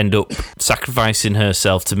would end up sacrificing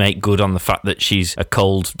herself to make good on the fact that she's a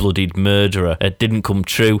cold-blooded murderer didn't come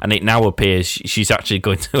true, and it now appears she's actually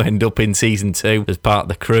going to end up in season 2 as part of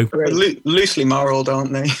the crew. Loosely moral,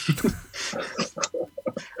 aren't they?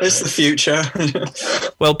 It's the future.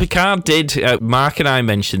 Well, Picard did. Mark and I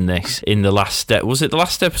mentioned this in the last step. Was it the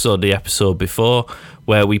last episode, the episode before,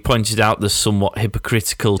 where we pointed out the somewhat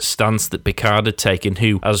hypocritical stance that Picard had taken,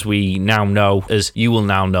 who, as we now know, as you will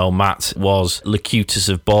now know, Matt, was Locutus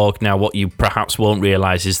of Borg. Now, what you perhaps won't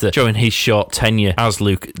realise is that during his short tenure as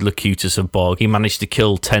Locutus of Borg, he managed to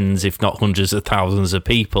kill tens, if not hundreds of thousands of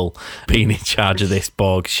people being in charge of this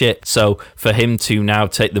Borg ship. So for him to now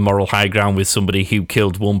take the moral high ground with somebody who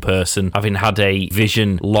killed one person, having had a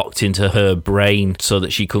vision locked into her brain so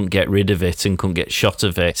that she couldn't get rid of it and couldn't get shot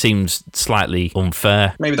of it, seems slightly unfair.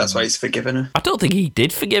 Maybe that's why he's forgiven her. I don't think he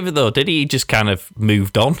did forgive her, though, did he? He just kind of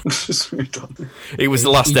moved on. Just moved on. It was the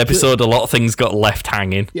last episode, a lot of things got left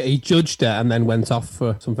hanging. Yeah, he judged her and then went off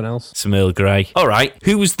for something else. Some Earl Grey. All right,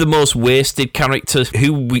 who was the most wasted character?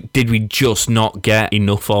 Did we just not get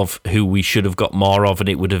enough of, who we should have got more of, and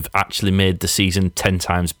it would have actually made the season 10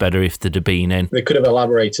 times better if they'd have been in? They could have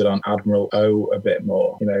elaborated on Admiral O a bit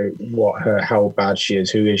more. You know, how bad she is.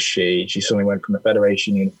 Who is she? She suddenly went from the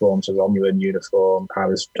Federation uniform to Romulan uniform. I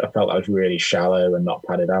felt that was really shallow and not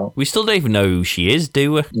padded out. We still don't even know who she is,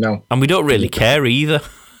 do we? No. And we don't really care either.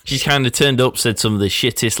 She's kind of turned up, said some of the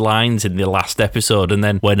shittest lines in the last episode, and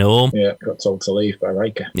then went home. Yeah, got told to leave by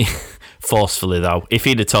Riker. Forcefully, though. If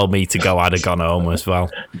he'd have told me to go, I'd have gone home as well.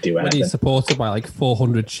 Do anything. When he's supported by like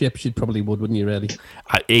 400 ships, you probably would, wouldn't you, really?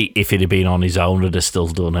 If he'd have been on his own, I'd have still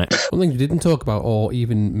done it. One thing we didn't talk about or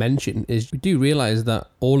even mention is we do realise that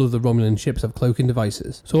all of the Romulan ships have cloaking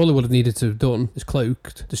devices. So all they would have needed to have done is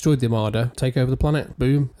cloaked, destroyed the Armada, take over the planet.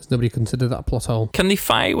 Boom. Has nobody considered that plot hole? Can they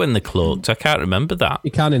fire when they're cloaked? I can't remember that. You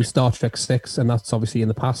can in Star Trek 6, and that's obviously in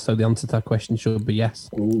the past, so the answer to that question should be yes.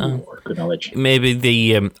 Ooh, good knowledge.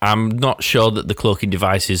 Maybe I'm not sure that the cloaking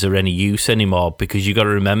devices are any use anymore, because you got to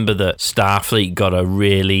remember that Starfleet got a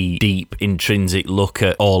really deep intrinsic look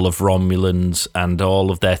at all of Romulans and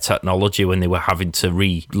all of their technology when they were having to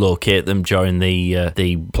relocate them during the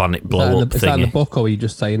planet blow up Is that in the thing. book, or are you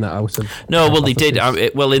just saying that out of... No, well, they did.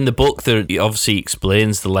 Well, in the book, there it obviously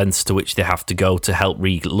explains the lengths to which they have to go to help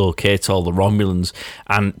relocate all the Romulans,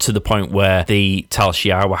 and to the point where the Tal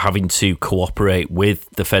Shiar were having to cooperate with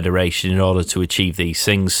the Federation in order to achieve these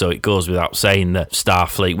things. So it goes without saying that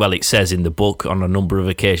Starfleet, well, it says in the book on a number of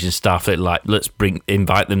occasions, Starfleet, like, let's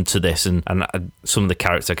invite them to this. And some of the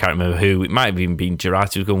characters, I can't remember who, it might have even been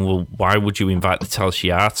Jurati, was going, well, why would you invite the Tal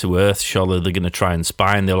Shiar to Earth? Surely they're going to try and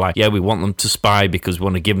spy. And they're like, yeah, we want them to spy because we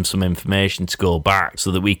want to give them some information to go back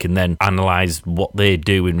so that we can then analyse what they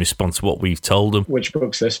do in response to what we've told them. Which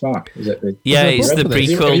book's this, Mark? Is it it's the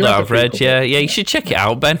prequel that I've read. prequel? Yeah, you should check it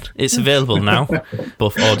out, Ben. It's available now,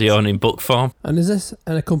 both audio and in book form. And is this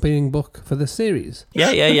an accompanying book for the series?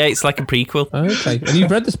 Yeah. It's like a prequel. Oh, okay. And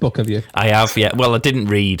you've read this book, have you? I have, yeah. Well, I didn't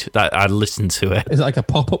read that. I listened to it. Is it like a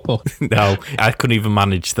pop-up book? No, I couldn't even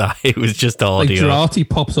manage that. It was just Like audio. Jurati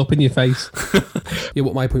pops up in your face. Yeah,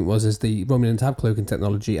 what my point was is the Romulans have cloaking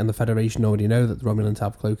technology, and the Federation already know that the Romulans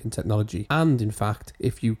have cloaking technology. And in fact,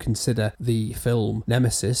 if you consider the film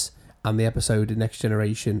Nemesis and the episode in Next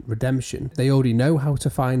Generation Redemption, they already know how to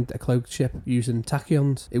find a cloaked ship using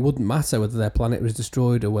tachyons. It wouldn't matter whether their planet was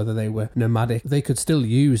destroyed or whether they were nomadic. They could still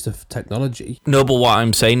use the technology. No, but what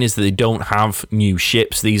I'm saying is that they don't have new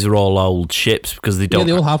ships. These are all old ships because they don't. Yeah,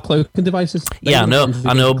 they all have cloaking devices. I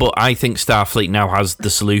know, but I think Starfleet now has the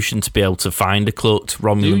solution to be able to find a cloaked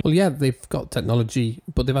Romulan. Well, yeah, they've got technology,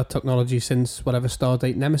 but they've had technology since whatever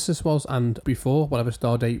Stardate Nemesis was, and before whatever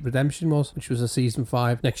Stardate Redemption was, which was a season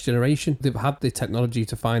 5 Next Generation. They've had the technology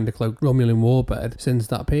to find a cloaked Romulan warbird since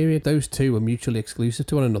that period. Those two are mutually exclusive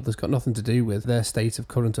to one another. It's got nothing to do with their state of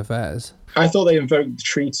current affairs. I thought they invoked the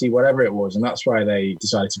treaty, whatever it was, and that's why they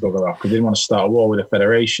decided to bugger off, because they didn't want to start a war with the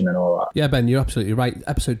Federation and all that. Yeah, Ben, you're absolutely right.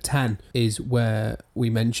 Episode 10 is where we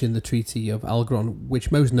mention the Treaty of Algron,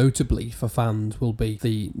 which most notably for fans will be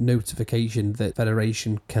the notification that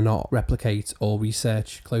Federation cannot replicate or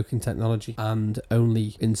research cloaking technology, and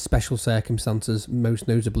only in special circumstances, most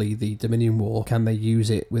notably the Dominion War, can they use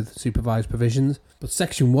it with supervised provisions. But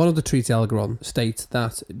Section 1 of the Treaty Algron states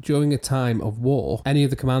that during a time of war, any of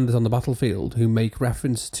the commanders on the battlefield who make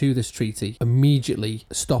reference to this treaty immediately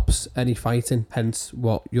stops any fighting, hence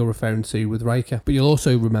what you're referring to with Riker. But you'll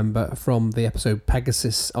also remember from the episode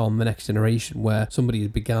Pegasus on The Next Generation, where somebody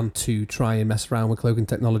began to try and mess around with cloaking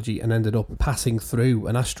technology and ended up passing through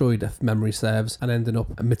an asteroid, if memory serves, and ended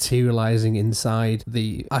up materializing inside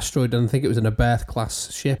the asteroid, and I think it was in a Berth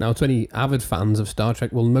class ship. Now Now, to any avid fans of Star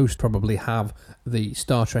Trek, will most probably have the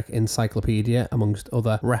Star Trek Encyclopedia, amongst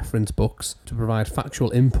other reference books, to provide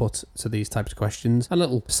factual input to these types of questions. A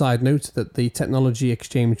little side note that the technology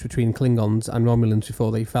exchange between Klingons and Romulans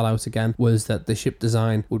before they fell out again was that the ship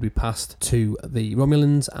design would be passed to the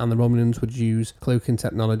Romulans, and the Romulans would use cloaking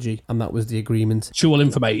technology, and that was the agreement. Actual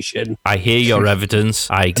information. I hear your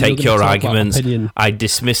evidence. I take your arguments. I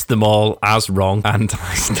dismiss them all as wrong, and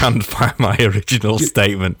I stand by my original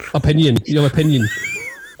statement. Your opinion.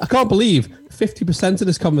 I can't believe 50% of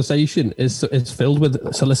this conversation is filled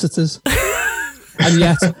with solicitors.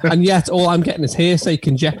 And yet, all I'm getting is hearsay,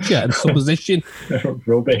 conjecture, and supposition.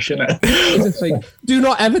 Rubbish, isn't it? Do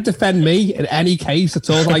not ever defend me in any case at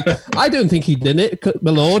all. Like, I don't think he did it,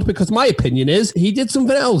 my lord, because my opinion is he did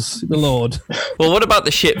something else, my lord. Well, what about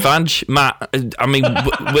the ship badge, Matt? I mean,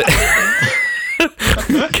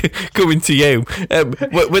 coming to you,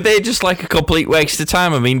 were they just like a complete waste of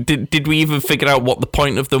time? I mean, did we even figure out what the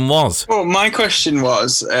point of them was? Well, my question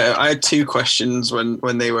was, I had two questions when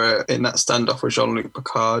they were in that standoff with Jean-Luc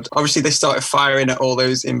Picard. Obviously, they started firing at all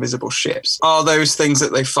those invisible ships. Are those things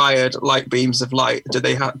that they fired like beams of light? Do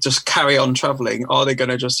they just carry on traveling? Are they going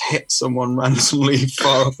to just hit someone randomly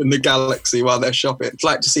far off in the galaxy while they're shopping? I'd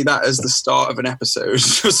like to see that as the start of an episode,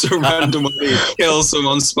 just a randomly kill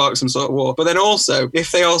someone, spark some sort of war. But then also,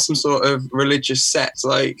 if they are some sort of religious sect,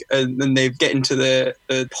 and then they get into the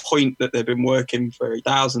point that they've been working for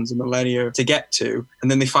thousands of millennia to get to, and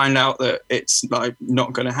then they find out that it's like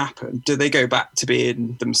not going to happen, do they go back to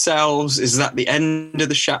being themselves? Is that the end of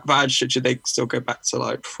the Shat Vaj? Should they still go back to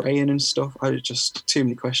like praying and stuff? Just too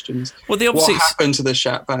many questions. Well, what happened to the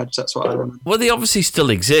Shat Vaj? That's what I don't know. Well, they obviously still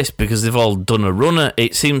exist because they've all done a runner.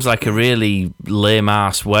 It seems like a really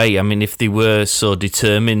lame-ass way. I mean, if they were so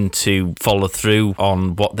determined to follow through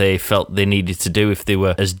on what they felt they needed to do, if they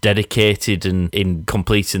were as dedicated in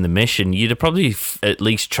completing the mission, you'd have probably at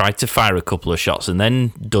least tried to fire a couple of shots and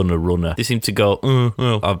then done a runner. They seem to go,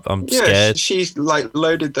 I'm scared. She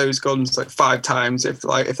loaded those guns 5 times. If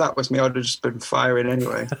that was me, I'd have just been firing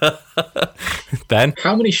anyway. Ben?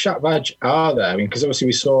 How many Shat Vaj are there? I mean, because obviously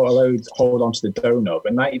we saw a load hold on to the donut,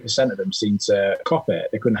 but 90% of them seemed to cop it.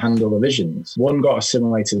 They couldn't handle the visions. One got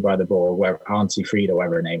assimilated by the Borg, where Auntie Frida,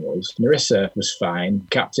 whatever her name was. Narissa was fine.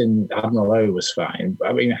 Captain Admiral O was fine.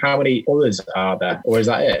 I mean, how many others are there? Or is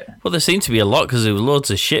that it? Well, there seem to be a lot because there were loads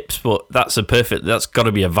of ships, but that's got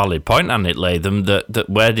to be a valid point, hasn't it, Latham? That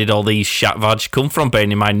where did all these Shat Vaj come from?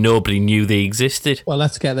 Bearing in mind, nobody knew they existed. Well,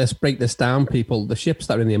 let's break this down, people. The ships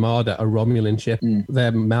that are in the Armada are Romulan ships.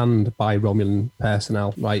 They're manned by Romulan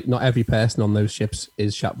personnel, right? Not every person on those ships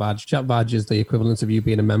is Shat Vaj. Shat Vaj is the equivalent of you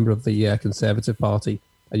being a member of the Conservative Party,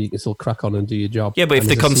 and you can still crack on and do your job. Yeah, but if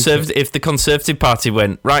the Conservative Party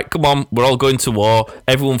went, right, come on, we're all going to war,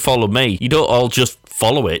 everyone follow me, you don't all just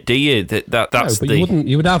follow it, do you?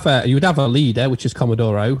 You would have a leader, which is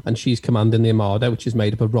Commodore O, and she's commanding the Armada, which is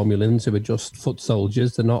made up of Romulans who are just foot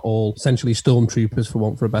soldiers. They're not all essentially stormtroopers, for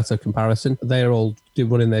want for a better comparison. They're all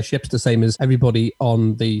running their ships, the same as everybody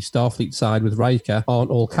on the Starfleet side with Riker aren't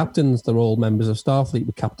all captains. They're all members of Starfleet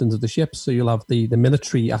with captains of the ships. So you'll have the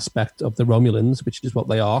military aspect of the Romulans, which is what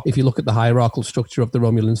they are. If you look at the hierarchical structure of the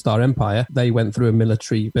Romulan Star Empire, they went through a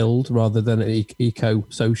military build rather than an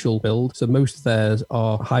eco-social build. So most of theirs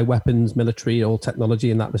are high weapons, military, or technology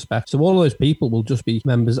in that respect. So all of those people will just be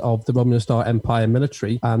members of the Romulan Star Empire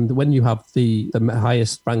military. And when you have the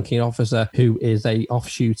highest ranking officer who is a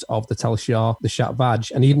offshoot of the Tal Shiar, the Shat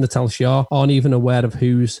Vaj, and even the Tal Shiar aren't even aware of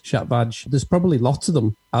who's Shat Vaj. There's probably lots of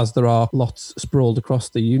them, as there are lots sprawled across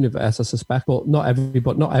the universe, I suspect. But not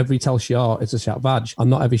every Tal Shiar is a Shat Vaj, and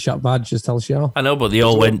not every Shat Vaj is Tal Shiar. I know, but they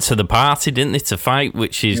all went to the party, didn't they, to fight,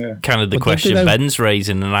 which is kind of the question Ben's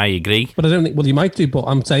raising, and I agree. But I don't think. Well, you might do, but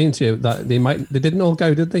I'm saying to you that they didn't all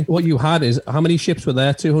go, did they? What you had is, how many ships were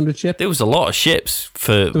there? 200 ships. There was a lot of ships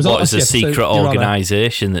for what is a secret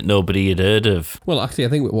organisation that nobody had heard of. Well, actually, I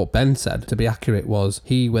think what Ben said, to be accurate, was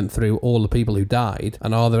he went through all the people who died,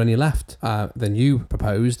 and are there any left? Then you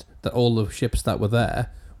proposed that all the ships that were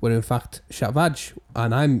there were in fact Shat Vaj,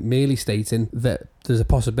 and I'm merely stating that there's a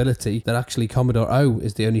possibility that actually Commodore O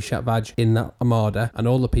is the only Shat Vaj in that Armada, and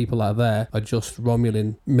all the people that are there are just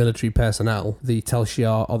Romulan military personnel. The Tal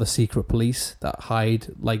Shiar are the secret police that hide,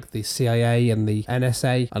 like the CIA and the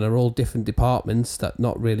NSA, and are all different departments that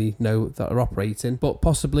not really know that are operating. But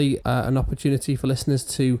possibly an opportunity for listeners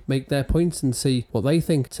to make their points and see what they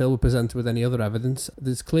think till we're presented with any other evidence.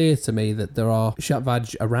 It's clear to me that there are Shat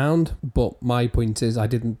Vaj around, but my point is I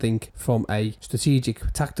didn't think from a strategic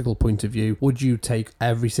strategic, tactical point of view, would you take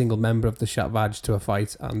every single member of the Zhat Vash to a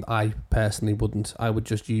fight? And I personally wouldn't. I would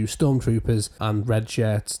just use stormtroopers and red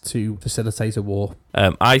shirts to facilitate a war.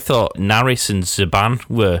 I thought Naris and Zhaban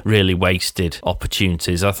were really wasted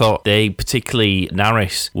opportunities. I thought particularly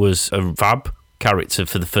Naris was a fab character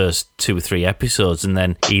for the first 2 or 3 episodes, and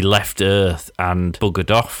then he left Earth and buggered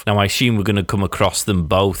off. Now I assume we're going to come across them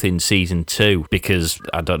both in season 2, because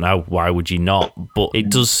I don't know, why would you not? But it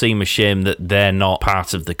does seem a shame that they're not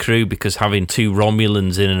part of the crew, because having 2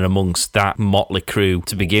 Romulans in and amongst that motley crew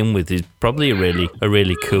to begin with is probably a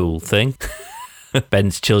really cool thing.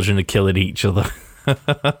 Ben's children are killing each other.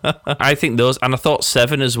 I think those, and I thought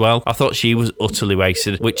Seven as well. I thought she was utterly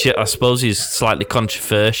wasted, which I suppose is slightly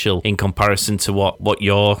controversial in comparison to what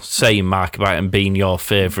you're saying, Mark, about him being your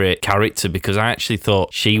favourite character, because I actually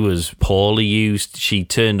thought she was poorly used. She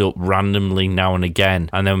turned up randomly now and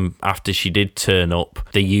again, and then after she did turn up,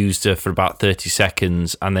 they used her for about 30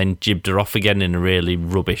 seconds and then jibbed her off again in a really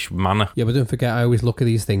rubbish manner. Yeah, but don't forget, I always look at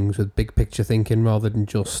these things with big picture thinking rather than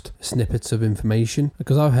just snippets of information,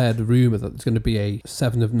 because I've heard a rumour that there's going to be a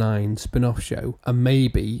 7 of 9 spin-off show, and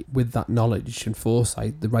maybe with that knowledge and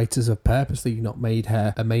foresight, the writers have purposely not made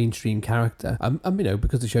her a mainstream character.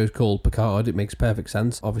 Because the show's called Picard, it makes perfect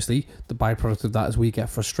sense. Obviously, the byproduct of that is we get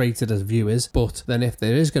frustrated as viewers, but then if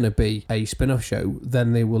there is going to be a spin-off show,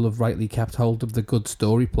 then they will have rightly kept hold of the good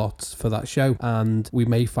story plots for that show, and we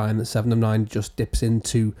may find that 7 of 9 just dips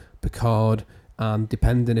into Picard, and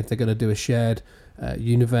depending if they're going to do a shared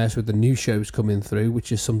universe with the new shows coming through,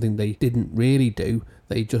 which is something they didn't really do.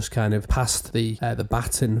 They just kind of passed the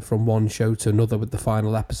baton from one show to another with the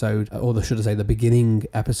final episode, or should I say the beginning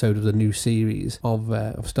episode of the new series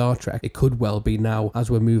of Star Trek. It could well be now,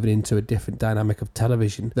 as we're moving into a different dynamic of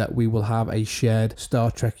television, that we will have a shared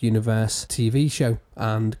Star Trek universe TV show,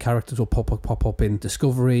 and characters will pop up in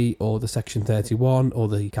Discovery or the Section 31 or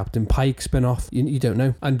the Captain Pike spin-off. You don't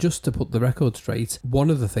know. And just to put the record straight, one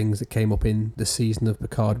of the things that came up in the season of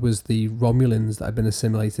Picard was the Romulans that had been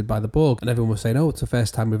assimilated by the Borg, and everyone was saying, oh, it's the first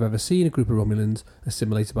time we've ever seen a group of Romulans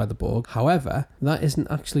assimilated by the Borg. However, that isn't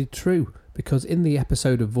actually true, because in the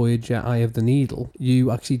episode of Voyager Eye of the Needle, you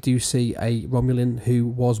actually do see a Romulan who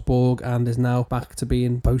was Borg and is now back to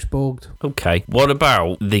being post-Borged. Okay, what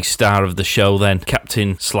about the star of the show then,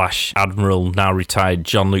 Captain/Admiral, now retired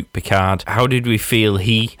Jean-Luc Picard? How did we feel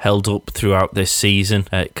he held up throughout this season?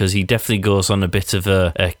 Because he definitely goes on a bit of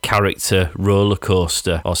a character roller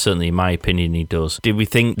coaster, or certainly in my opinion he does. Did we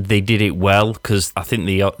think they did it well? Because I think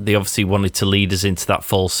they obviously wanted to lead us into that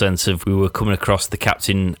false sense of we were coming across the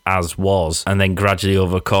captain as was, and then gradually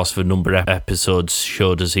over the course of a number of episodes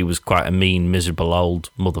showed us he was quite a mean, miserable old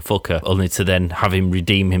motherfucker, only to then have him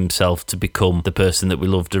redeem himself to become the person that we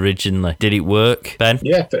loved originally. Did it work, Ben?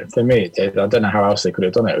 Yeah, for me it did. I don't know how else they could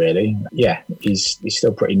have done it, really. Yeah, he's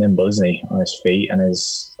still pretty nimble, isn't he, on his feet, and I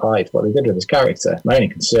liked what they did with his character. My only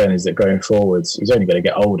concern is that going forwards, he's only going to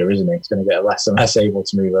get older, isn't he? He's going to get less and less able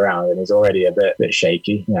to move around, and he's already a bit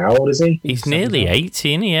shaky. Yeah, how old is he? He's nearly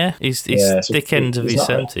 80, isn't he? Yeah, he's thick end of his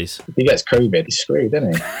 70s. If he gets COVID, he's screwed,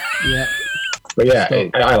 isn't he? Yeah. But yeah,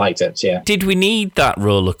 I liked it, yeah. Did we need that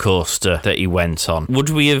roller coaster that he went on? Would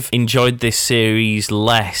we have enjoyed this series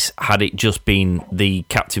less had it just been the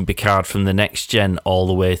Captain Picard from the Next Gen all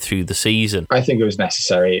the way through the season? I think it was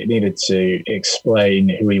necessary. It needed to explain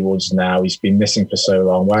who he was now. He's been missing for so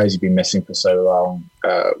long. Why has he been missing for so long?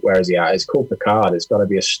 Where is he at? It's called Picard. It's got to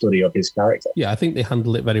be a study of his character. Yeah, I think they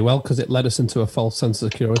handled it very well, because it led us into a false sense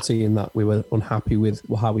of security in that we were unhappy with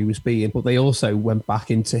how he was being. But they also went back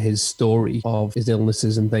into his story of his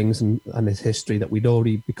illnesses and things and his history that we'd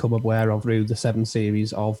already become aware of through the 7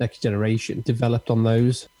 series of Next Generation, developed on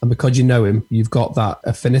those. And because you know him, you've got that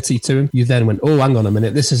affinity to him. You then went, oh, hang on a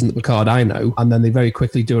minute, this isn't the Picard I know. And then they very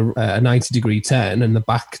quickly do a 90-degree turn and they're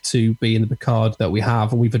back to being the Picard that we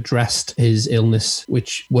have. And we've addressed his illness,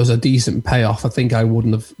 which was a decent payoff. I think I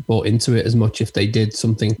wouldn't have bought into it as much if they did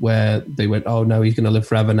something where they went, oh no, he's going to live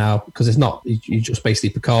forever now, because it's not. You just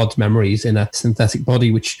basically Picard's memories in a synthetic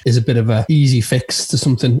body, which is a bit of a easy fix to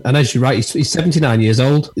something. And as you're right, he's 79 years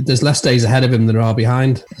old. There's less days ahead of him than there are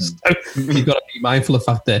behind. So you've got to be mindful of the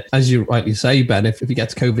fact that, as you rightly say, Ben, if he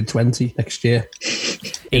gets COVID-20 next year,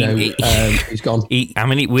 he's gone.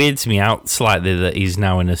 It weirds me out slightly that he's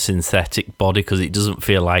now in a synthetic body, because it doesn't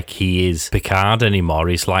feel like he is Picard anymore.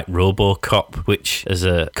 He's like RoboCop, which as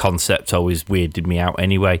a concept always weirded me out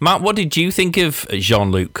anyway. Matt, what did you think of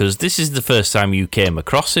Jean-Luc? Because this is the first time you came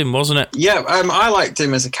across him, wasn't it? Yeah, I liked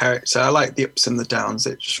him as a character. I liked the ups and the downs.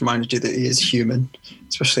 It just reminded you that he is human.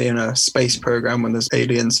 especially in a space program when there's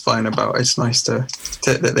aliens flying about. It's nice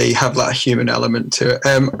that they have that human element to it.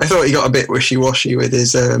 I thought he got a bit wishy-washy with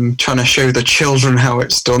his trying to show the children how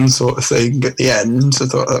it's done sort of thing at the end. I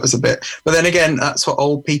thought that was a bit, but then again, that's what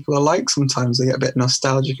old people are like. Sometimes they get a bit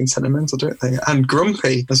nostalgic and sentimental, don't they? And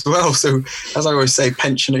grumpy as well. So as I always say,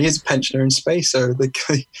 pensioner, he is a pensioner in space, so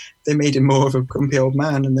they made him more of a grumpy old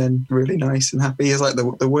man, and then really nice and happy. He's like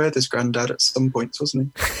the Werther's granddad at some points,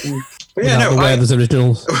 wasn't he? But yeah, without the Werther's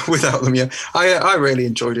originals. Without them, yeah. I really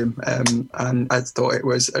enjoyed him, and I thought it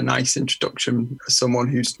was a nice introduction as someone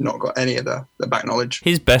who's not got any of the back knowledge.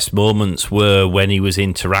 His best moments were when he was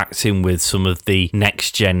interacting with some of the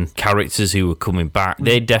next-gen characters who were coming back.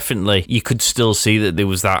 They definitely, you could still see that there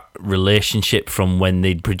was that relationship from when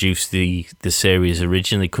they'd produced the series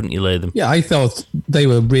originally, couldn't you, Latham? Yeah, I thought they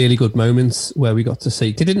were really good moments where we got to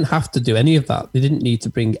see. They didn't have to do any of that. They didn't need to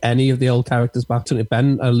bring any of the old characters back. Something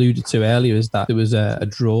Ben alluded to earlier is that there was a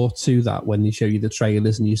draw to that when they show you the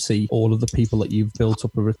trailers and you see all of the people that you've built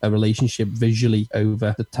up a relationship visually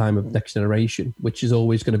over the time of Next Generation, which is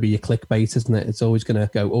always going to be your clickbait, isn't it? It's always going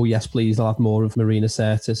to go, oh yes, please, I'll have more of Marina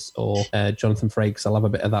Sirtis or Jonathan Frakes. I'll have a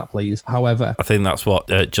bit of that, please. However, I think that's what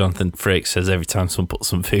Jonathan Frakes says every time someone puts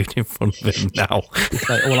some food in front of him now. It's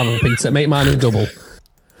like, oh, I'll have a pizza, make mine a double.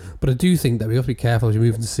 But I do think that we have to be careful as we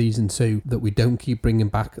move into season 2 that we don't keep bringing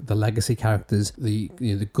back the legacy characters, the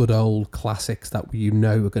good old classics that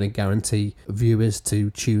are going to guarantee viewers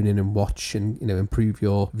to tune in and watch and improve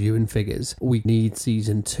your viewing figures. We need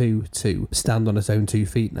season 2 to stand on its own 2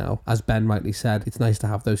 feet now. As Ben rightly said, it's nice to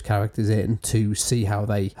have those characters in to see how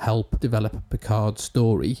they help develop Picard's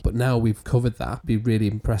story. But now we've covered that, it'd be really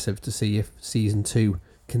impressive to see if season 2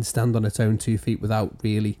 can stand on its own 2 feet without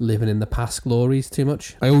really living in the past glories too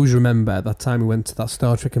much. I always remember that time we went to that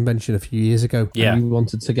Star Trek convention a few years ago. Yeah. And we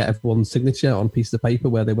wanted to get everyone's signature on a piece of paper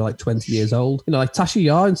where they were like 20 years old. Like Tasha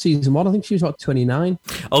Yar in season 1, I think she was about 29.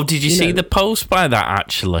 Oh, did you see the post by that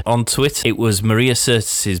actually? On Twitter, it was Maria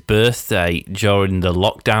Sirtis' birthday during the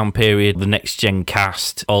lockdown period. The Next Gen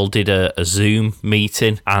cast all did a Zoom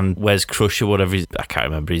meeting, and Wes Crusher, whatever I can't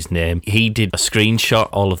remember his name, he did a screenshot,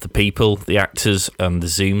 all of the people, the actors, and the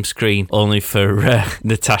Zoom screen, only for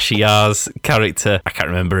Natasha Yar's character, I can't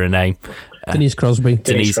remember her name, Denise Crosby.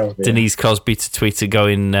 Denise Crosby to Twitter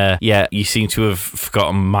going, yeah, you seem to have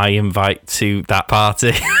forgotten my invite to that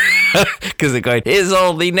party. Because they're going, here's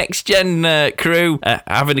all the Next Gen crew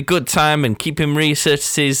having a good time and keeping Maria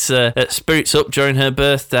Sirtis' spirits up during her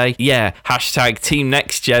birthday. Yeah, hashtag Team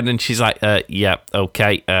Next Gen. And she's like, yeah,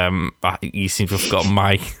 okay. You seem to have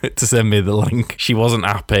forgotten to send me the link. She wasn't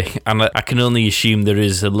happy. And I can only assume there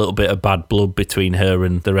is a little bit of bad blood between her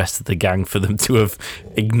and the rest of the gang for them to have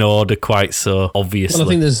ignored her quite so obviously. Well, I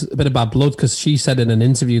think there's a bit of bad blood because she said in an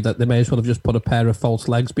interview that they may as well have just put a pair of false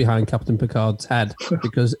legs behind Captain Picard's head.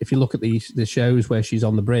 Because if you look at the shows where she's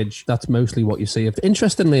on the bridge, that's mostly what you see.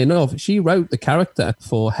 Interestingly enough, she wrote the character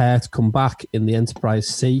for her to come back in the Enterprise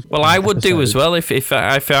C. Well, I would do as well if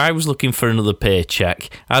I was looking for another paycheck.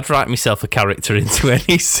 I'd write myself a character into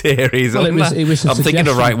any series. Well, it was I'm thinking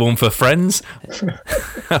to write one for Friends.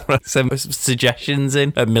 Send some suggestions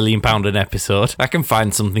in. £1 million an episode. I can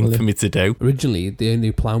find something for me to do. Originally, the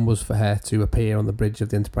only plan was for her to appear on the bridge of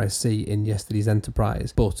the Enterprise C in Yesterday's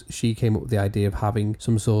Enterprise, but she came up with the idea of having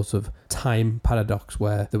some sort of time paradox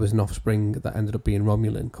where there was an offspring that ended up being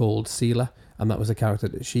Romulan called Sela, and that was a character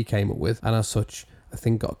that she came up with, and as such I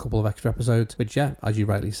think got a couple of extra episodes, which, yeah, as you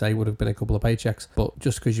rightly say, would have been a couple of paychecks. But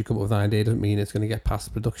just because you come up with an idea doesn't mean it's going to get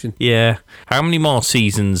past production. Yeah. How many more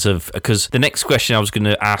seasons of... Because the next question I was going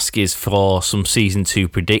to ask is for some season 2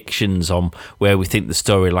 predictions on where we think the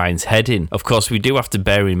storyline's heading. Of course, we do have to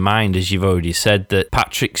bear in mind, as you've already said, that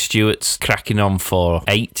Patrick Stewart's cracking on for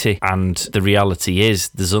 80, and the reality is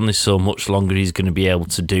there's only so much longer he's going to be able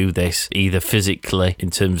to do this, either physically in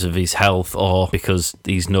terms of his health or because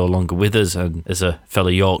he's no longer with us, and as a fellow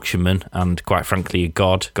Yorkshireman and quite frankly a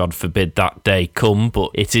God forbid that day come,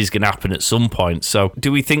 but it is going to happen at some point. So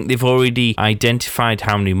do we think they've already identified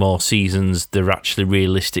how many more seasons they're actually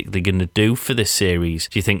realistically going to do for this series?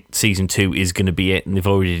 Do you think season 2 is going to be it and they've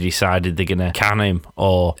already decided they're going to can him,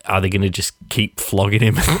 or are they going to just keep flogging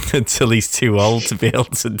him until he's too old to be able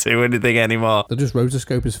to do anything anymore? They'll just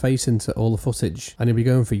rotoscope his face into all the footage and he'll be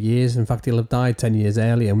going for years. In fact, he'll have died 10 years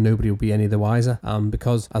earlier and nobody will be any the wiser.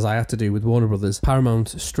 Because, as I had to do with Warner Brothers,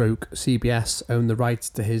 Paramount/CBS own the rights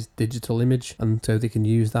to his digital image, and so they can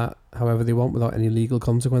use that however they want without any legal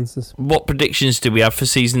consequences. What predictions do we have for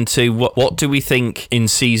season 2? What do we think in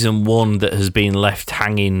season 1 that has been left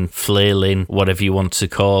hanging, flailing, whatever you want to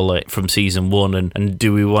call it, from season 1? And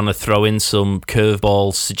do we want to throw in some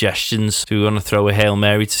curveball suggestions? Do we want to throw a Hail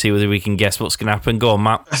Mary to see whether we can guess what's going to happen? Go on,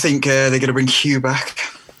 Matt. I think they're going to bring Q back.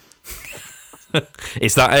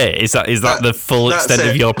 Is that it? Is that the full extent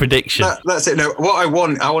of your prediction? That's it. No, what I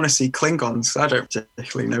want to see Klingons. I don't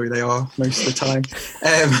particularly know who they are most of the time.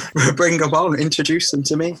 Bring them on, introduce them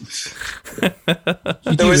to me.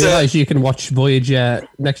 You do realise you can watch Voyager,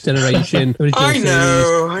 Next Generation, original I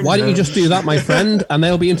know. Why don't you just do that, my friend, and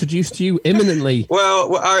they'll be introduced to you imminently.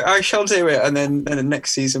 Well, I shall do it, and then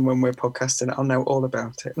next season when we're podcasting, I'll know all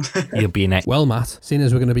about it. You'll be next. Well, Matt, seeing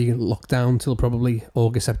as we're going to be locked down till probably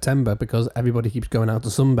August, September, because everybody keeps going out to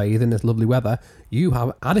sunbathe in this lovely weather, you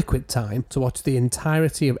have adequate time to watch the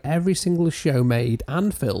entirety of every single show made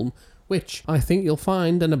and film, which I think you'll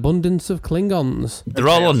find an abundance of Klingons. They're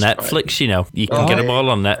all on Netflix, you know. You can get them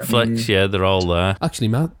all on Netflix. Yeah, they're all there. Actually,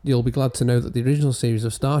 Matt, you'll be glad to know that the original series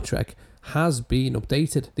of Star Trek has been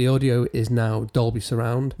updated. The audio is now Dolby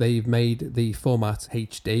Surround. They've made the format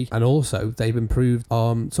HD, and also they've improved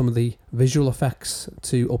some of the visual effects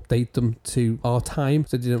to update them to our time,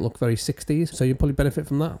 so they didn't look very 60s. So you'll probably benefit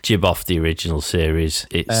from that. Jib off the original series.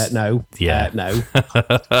 It's no. Yeah. No.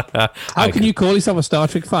 How can you call yourself a Star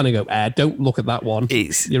Trek fan and go, don't look at that one,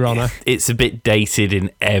 Your Honour? It's a bit dated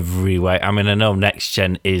in every way. I mean, I know Next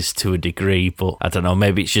Gen is to a degree, but I don't know,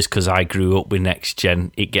 maybe it's just because I grew up with Next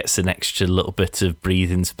Gen. It gets an extra little bit of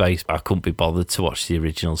breathing space, but I couldn't be bothered to watch the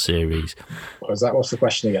original series. What's the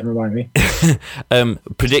question again? Remind me.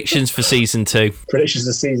 Predictions for season 2. Predictions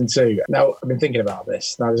for season 2. Now, I've been thinking about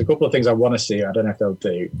this. Now, there's a couple of things I want to see. I don't know if they'll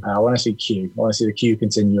do. I want to see Q. I want to see the Q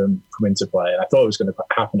continuum come into play. And I thought it was going to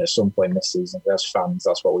happen at some point this season. As fans,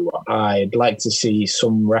 that's what we want. I'd like to see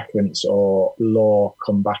some reference or lore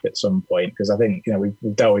come back at some point, because I think,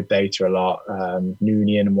 we've dealt with Data a lot,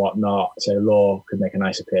 Noonian and whatnot. So lore could make a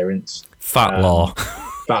nice appearance. Fat Law.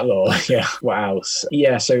 Fat Law, yeah. What else?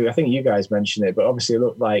 Yeah, so I think you guys mentioned it, but obviously it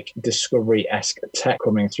looked like Discovery-esque tech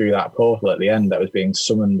coming through that portal at the end that was being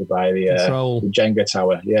summoned by the Jenga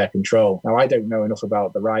tower. Yeah, Control. Now, I don't know enough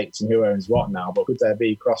about the rights and who owns what now, but could there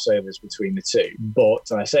be crossovers between the two? But,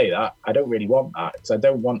 and I say that, I don't really want that, because I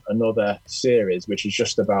don't want another series which is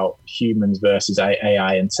just about humans versus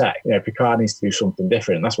AI and tech. Picard needs to do something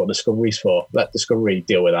different. That's what Discovery's for. Let Discovery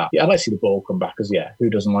deal with that. Yeah, I'd like to see the Borg come back, because, who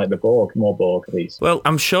doesn't like the Borg? More Borg, please. Well,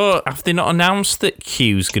 I'm sure, have they not announced that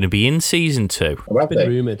Q's going to be in season 2? It's been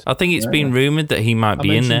rumoured. I think it's been rumoured that he might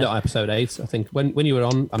be in there. I mentioned episode 8. I think when you were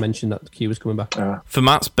on, I mentioned that Q was coming back. For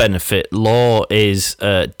Matt's benefit, Law is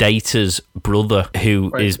Data's brother,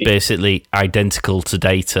 who is basically identical to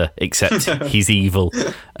Data, except he's evil.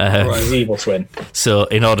 He's evil twin. So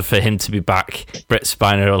in order for him to be back, Brett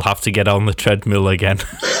Spiner will have to get on the treadmill again.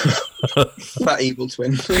 Fat evil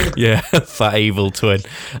twin. Yeah, fat evil twin.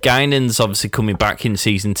 Guinan's obviously coming back in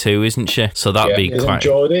season 2, isn't she? So that'd be quite...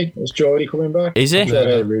 Geordie? Is Geordie coming back? Is he? I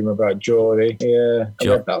heard a rumour about Geordie. Yeah.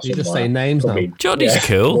 You're just saying names now. Geordie's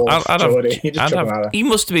cool. He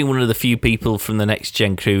must have been one of the few people from the Next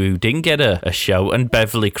Gen crew who didn't get a show. And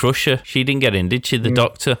Beverly Crusher, she didn't get in, did she? The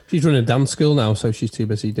Doctor. She's running a dance school now, so she's too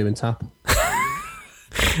busy doing tap.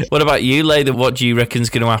 What about you, Lathan? What do you reckon's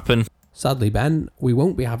going to happen? Sadly, Ben, we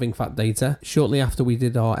won't be having Fat Data. Shortly after we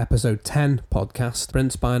did our episode 10 podcast,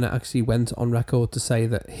 Brent Spiner actually went on record to say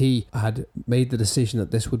that he had made the decision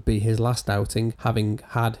that this would be his last outing, having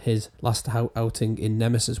had his last outing in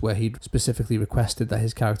Nemesis, where he'd specifically requested that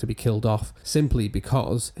his character be killed off, simply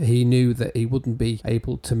because he knew that he wouldn't be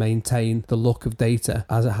able to maintain the look of Data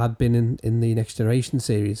as it had been in the Next Generation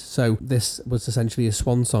series. So this was essentially a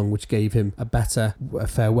swan song, which gave him a better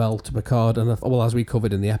farewell to Picard, and as we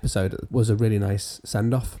covered in the episode, was a really nice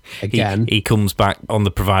send-off. Again, he comes back on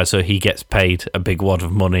the proviso he gets paid a big wad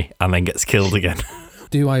of money and then gets killed again.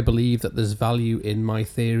 Do I believe that there's value in my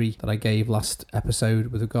theory that I gave last episode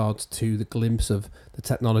with regards to the glimpse of the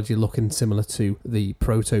technology looking similar to the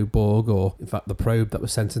Proto-Borg, or in fact the probe that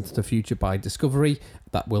was sent into the future by Discovery,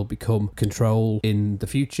 that will become Control in the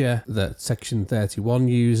future, that Section 31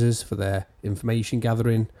 uses for their information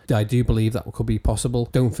gathering? I do believe that could be possible.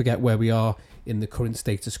 Don't forget where we are in the current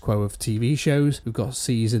status quo of TV shows. We've got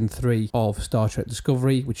season 3 of Star Trek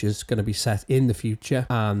Discovery, which is going to be set in the future,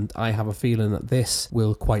 and I have a feeling that this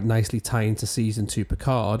will quite nicely tie into season 2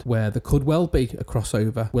 Picard, where there could well be a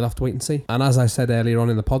crossover. We'll have to wait and see. And as I said earlier on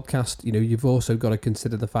in the podcast, you know, you've also got to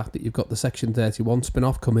consider the fact that you've got the Section 31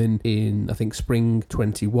 spin-off coming in, I think, spring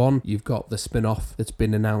 21. You've got the spin-off that's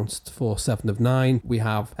been announced for 7 of 9.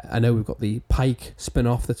 I know we've got the Pike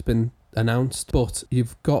spin-off that's been announced, but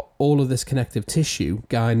you've got all of this connective tissue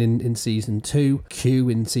going in season 2, Q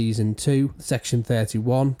in season 2, Section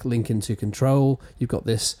 31, link into Control. You've got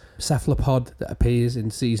this cephalopod that appears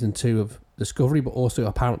in season 2 of Discovery, but also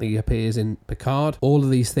apparently appears in Picard. All of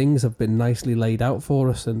these things have been nicely laid out for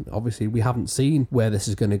us, and obviously we haven't seen where this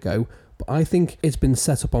is going to go, but I think it's been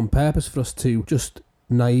set up on purpose for us to just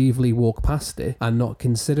naively walk past it and not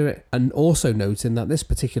consider it. And also noting that this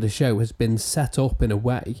particular show has been set up in a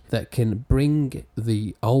way that can bring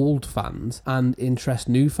the old fans and interest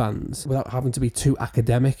new fans without having to be too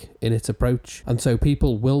academic in its approach. And so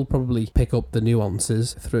people will probably pick up the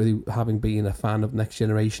nuances through having been a fan of Next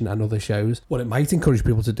Generation and other shows. What it might encourage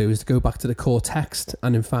people to do is to go back to the core text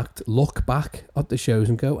and in fact look back at the shows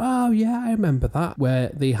and go, oh yeah, I remember that, where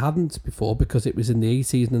they hadn't before because it was in the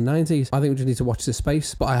 80s and the 90s. I think we just need to watch this space.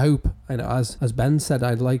 But I hope, you know, as Ben said,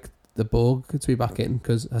 I'd like the Borg to be back in,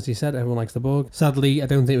 because as he said, everyone likes the Borg. Sadly, I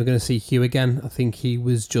don't think we're going to see Hugh again. I think he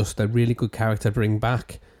was just a really good character to bring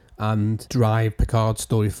back and drive Picard's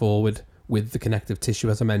story forward with the connective tissue,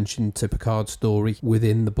 as I mentioned, to Picard's story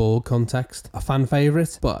within the Borg context. A fan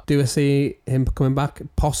favourite, but do I see him coming back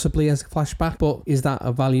possibly as a flashback? But is that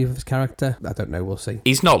a value of his character? I don't know, we'll see.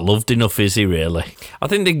 He's not loved enough, is he, really? I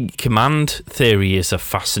think the command theory is a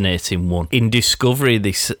fascinating one. In Discovery,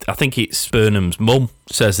 I think it's Burnham's mum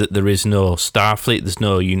says that there is no Starfleet, there's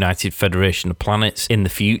no United Federation of Planets in the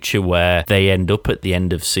future, where they end up at the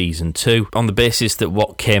end of season 2, on the basis that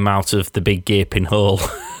what came out of the big gaping hole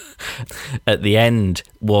at the end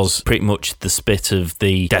was pretty much the spit of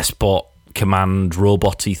the despot command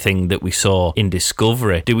robot-y thing that we saw in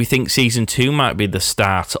Discovery. Do we think season 2 might be the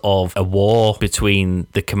start of a war between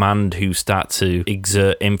the command, who start to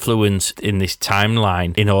exert influence in this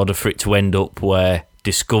timeline, in order for it to end up where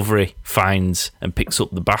Discovery finds and picks up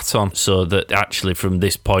the baton, so that actually from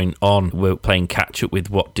this point on we're playing catch up with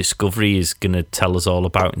what Discovery is going to tell us all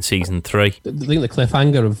about in season 3. I think the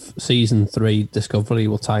cliffhanger of season 3 Discovery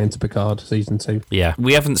will tie into Picard season 2. Yeah,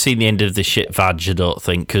 we haven't seen the end of the shit Vag, I don't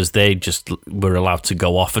think, because they just were allowed to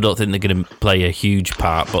go off. I don't think they're going to play a huge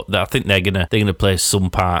part, but I think they're going to play some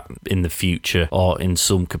part in the future or in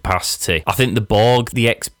some capacity. I think the Borg, the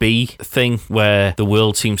XB thing, where the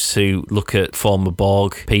world seems to look at former Borg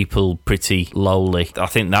people pretty lowly, I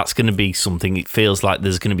think that's going to be something. It feels like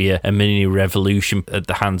there's going to be a mini revolution at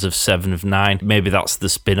the hands of 7 of 9. Maybe that's the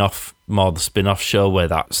spin-off, more the spin-off show where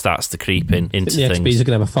that starts to creep into things. The XBs are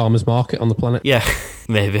going to have a farmer's market on the planet. Yeah,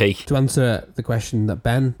 maybe. To answer the question that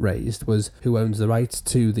Ben raised, was who owns the rights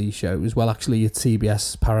to these shows? Well, actually it's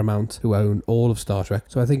CBS Paramount who own all of Star Trek.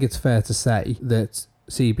 So I think it's fair to say that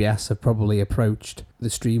CBS have probably approached the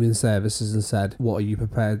streaming services and said, what are you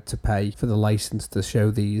prepared to pay for the license to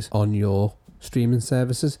show these on your streaming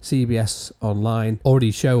services? CBS Online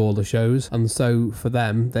already show all the shows, and so for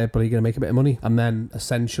them they're probably going to make a bit of money, and then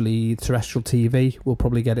essentially terrestrial TV will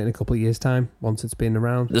probably get it in a couple of years' time once it's been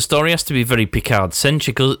around. The story has to be very Picard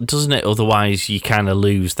centric, doesn't it? Otherwise you kind of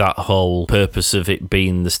lose that whole purpose of it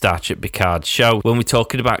being the Star Trek Picard show. When we're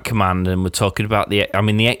talking about Command and we're talking about the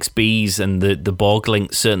XBs and the Borg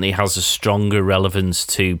link certainly has a stronger relevance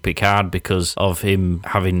to Picard because of him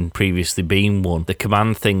having previously been one. The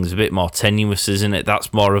Command thing's a bit more tenuous, isn't it?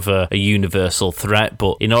 That's more of a universal threat,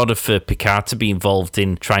 but in order for Picard to be involved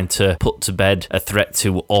in trying to put to bed a threat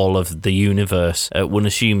to all of the universe, one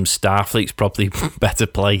assumes Starfleet's probably better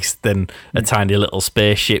placed than a tiny little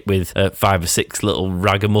spaceship with 5 or 6 little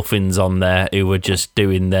ragamuffins on there who are just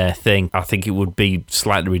doing their thing. I think it would be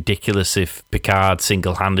slightly ridiculous if Picard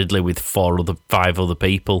single-handedly with 5 other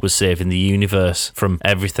people was saving the universe from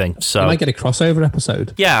everything. So you might get a crossover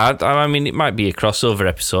episode. Yeah, I mean, it might be a crossover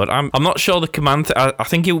episode. I'm not sure the Command. I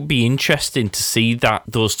think it would be interesting to see that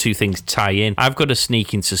those two things tie in. I've got a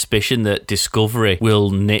sneaking suspicion that Discovery will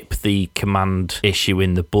nip the Command issue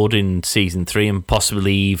in the bud in season 3 and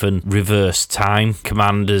possibly even reverse time.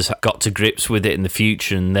 Commander's got to grips with it in the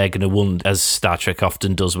future, and they're going to wonder, as Star Trek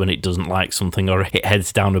often does when it doesn't like something or it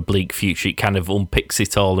heads down a bleak future, it kind of unpicks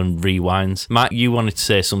it all and rewinds. Matt, you wanted to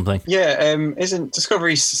say something? Yeah, isn't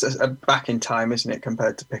Discovery back in time, isn't it,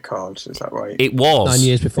 compared to Picard? Is that right? It was. 9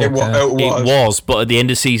 years before. It was. It was, but at the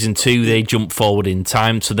end of season 2, they jumped forward in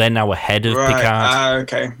time, so they're now ahead of Picard.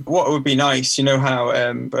 Okay. What would be nice, you know how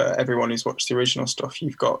everyone who's watched the original stuff,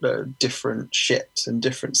 you've got the different ships and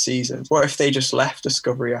different seasons. What if they just left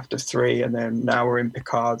Discovery after 3, and then now we're in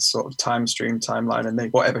Picard's sort of time stream timeline, and they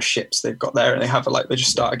whatever ships they've got there, and they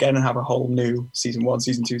just start again and have a whole new season 1,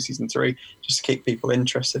 season 2, season 3, just to keep people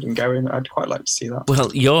interested and going. I'd quite like to see that.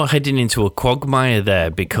 Well, you're heading into a quagmire there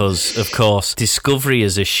because, of course, Discovery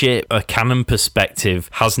as a ship, a canon perspective,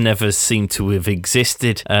 has never seemed to have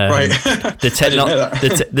existed. Right.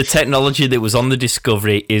 The technology that was on the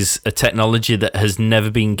Discovery is a technology that has never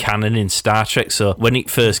been canon in Star Trek. So when it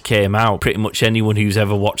first came out, pretty much anyone who's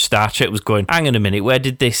ever watched Star Trek was going, hang on a minute, where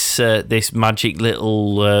did this magic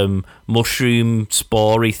little mushroom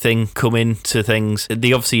sporey thing come into things?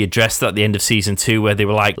 They obviously addressed that at the end of season 2, where they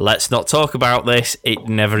were like, let's not talk about this, it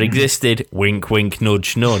never existed, wink wink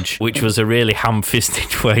nudge nudge, which was a really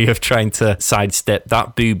ham-fisted way of trying to sidestep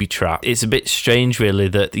that booby trap. It's a bit strange really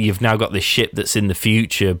that you've now got this ship that's in the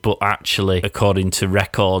future but actually, according to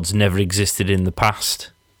records, never existed in the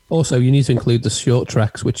past. Also, you need to include the short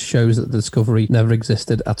tracks, which shows that the Discovery never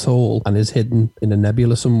existed at all and is hidden in a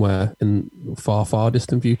nebula somewhere in far, far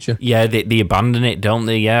distant future. Yeah, they abandon it, don't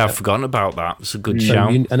they? Yeah, I've forgotten about that. It's a good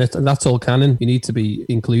shout. And that's all canon. You need to be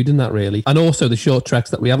including that, really. And also the short tracks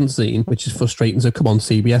that we haven't seen, which is frustrating. So come on,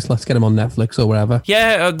 CBS, let's get them on Netflix or wherever.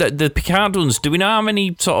 Yeah, the Picard ones. Do we know how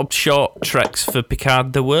many sort of short treks for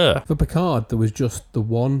Picard there were? For Picard, there was just the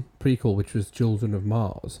one prequel, which was Children of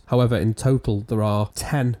Mars. However, in total, there are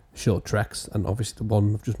 10 short treks, and obviously the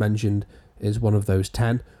one I've just mentioned is one of those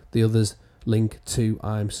 10. The others link to,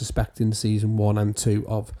 I'm suspecting, season 1 and 2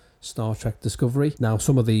 of Star Trek Discovery. Now,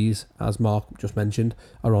 some of these, as Mark just mentioned,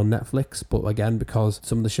 are on Netflix, but again, because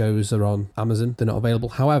some of the shows are on Amazon, they're not available.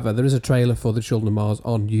 However, there is a trailer for The Children of Mars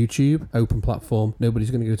on YouTube, open platform.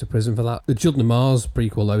 Nobody's going to go to prison for that. The Children of Mars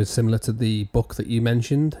prequel, though, is similar to the book that you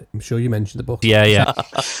mentioned. I'm sure you mentioned the book. Yeah.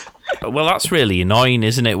 Well, that's really annoying,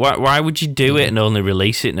 isn't it? Why would you do it and only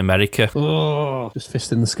release it in America? Oh, just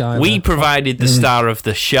fist in the sky. We provided the star of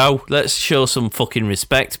the show. Let's show some fucking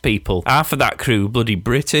respect, people. Half of that crew bloody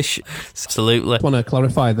British. Absolutely. I want to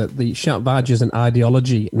clarify that the Shat Badge is an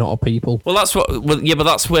ideology, not a people. Well, but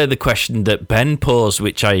that's where the question that Ben posed,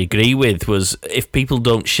 which I agree with, was if people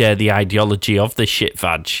don't share the ideology of the shit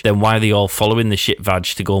badge, then why are they all following the shit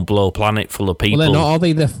badge to go and blow a planet full of people? Well, they're not, are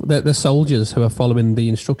they? They're soldiers who are following the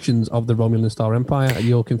instructions of the Romulan Star Empire.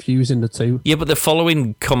 You're confusing the two. Yeah, but they're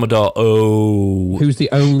following Commodore O, who's the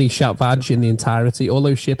only Shat Badge in the entirety. All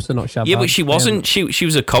those ships are not Shat Badge. Yeah, but she wasn't. She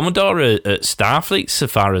was a Commodore at Starfleet, so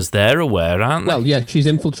far as they're aware, aren't they? Well, yeah, she's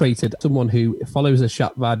infiltrated. Someone who follows a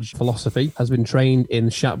Shat Badge philosophy, has been trained in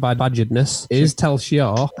Shat Badgedness, is Tal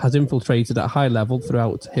Shiar, has infiltrated at a high level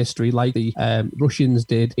throughout history, like the Russians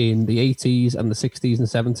did in the 80s and the 60s and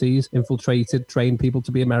 70s, infiltrated, trained people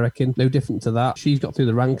to be American. No different to that. She's got through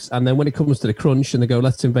the ranks, and then when it comes to the crunch and they go,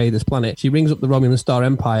 let's invade this planet, she rings up the Romulan Star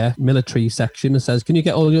Empire military section and says, can you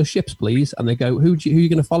get all your ships, please? And they go, who are you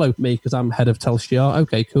going to follow? Me, because I'm head of Tal Shiar.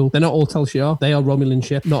 Okay, cool. They're not all Tal Shiar. They are Romulan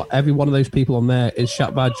ships. Not every one of those people on there is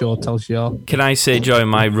Shat Badge or Tal Shiar. Can I say, during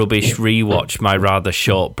my rubbish rewatch, my rather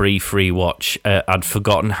short, brief rewatch, I'd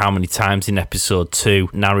forgotten how many times in episode 2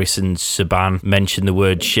 Naris and Saban mentioned the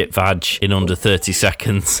word shit badge in under 30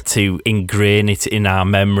 seconds to ingrain it in our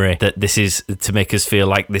memory that this is to make us feel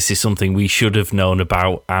like this is something we should have known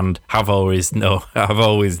about and have always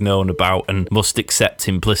known about and must accept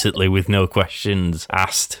implicitly with no questions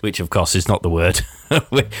asked, which of course is not the word.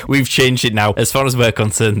 We've changed it now. As far as we're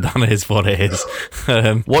concerned, that is what it is.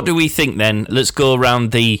 What do we think then? Let's go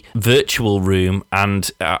around the virtual room, and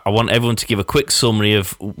I want everyone to give a quick summary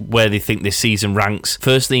of where they think this season ranks.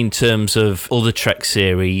 Firstly, in terms of other Trek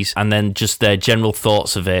series, and then just their general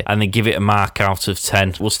thoughts of it, and then give it a mark out of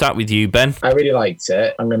 10. We'll start with you, Ben. I really liked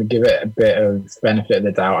it. I'm going to give it a bit of benefit of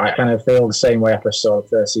the doubt. I kind of feel the same way after I saw the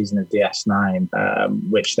first season of DS9,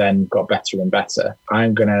 which then got better and better.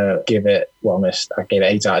 I'm going to give it, I gave it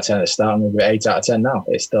 8 out of 10 at the start. I'm going to give it 8 out of 10 now.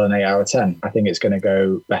 It's still an 8 out of 10. I think it's going to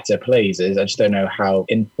go better places. I just don't know how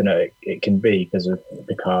infinite it can be because of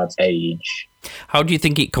Picard's age. How do you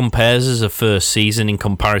think it compares as a first season in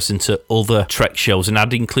comparison to other Trek shows? And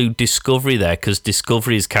I'd include Discovery there, because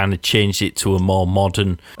Discovery has kind of changed it to a more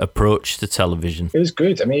modern approach to television. It was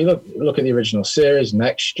good. I mean, look at the original series,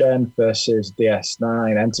 Next Gen versus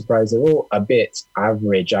DS9, Enterprise. They're all a bit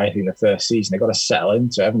average, I think, the first season. They've got to settle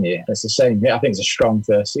into it, haven't you? It's the same. I think it's a strong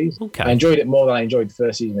first season. Okay. I enjoyed it more than I enjoyed the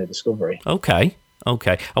first season of Discovery. Okay.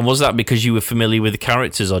 Okay. And was that because you were familiar with the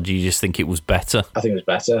characters, or do you just think it was better? I think it was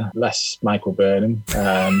better. Less Michael Burnham.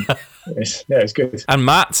 It's good. And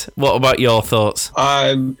Matt, what about your thoughts?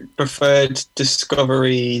 I preferred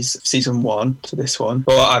Discovery's season 1 to this one,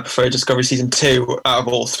 but I prefer Discovery season 2 out of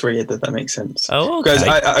all three, if that makes sense. Oh, okay.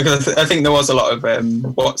 Because I think there was a lot of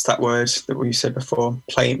what's that word that we said before?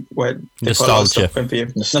 Nostalgia.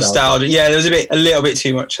 Nostalgia. Yeah, there was a little bit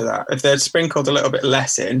too much of that. If they'd sprinkled a little bit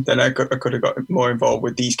less in, then I could have got more involved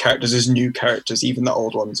with these characters as new characters, even the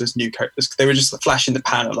old ones as new characters. They were just flashing the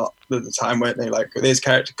pan a lot at the time, weren't they? Like, this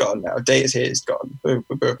character gone now, Data's here, is gone.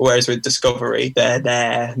 Whereas with Discovery, they're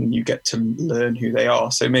there and you get to learn who they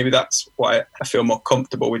are. So maybe that's why I feel more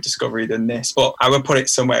comfortable with Discovery than this. But I would put it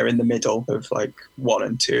somewhere in the middle of like 1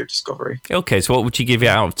 and 2 of Discovery. Okay, so what would you give it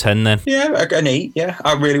out of 10 then? Yeah, an 8. Yeah,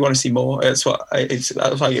 I really want to see more. That's why I give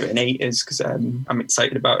it an 8, is because I'm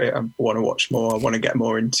excited about it. I want to watch more. I want to get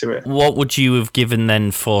more into it. What would you have given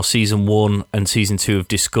then for season 1 and season 2 of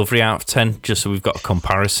Discovery out of 10? Just so we've got a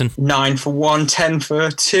comparison. 9 for 1, 10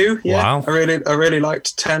 for 2. Yeah, wow. I really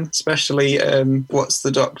liked 10, especially what's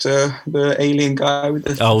the Doctor, the alien guy with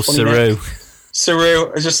the Saru.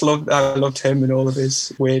 Saru, I loved him and all of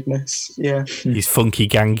his weirdness. Yeah, his funky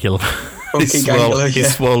gangula.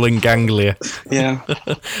 His swollen ganglia. Yeah.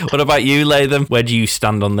 What about you, Latham? Where do you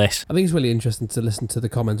stand on this? I think it's really interesting to listen to the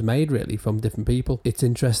comments made, really, from different people. It's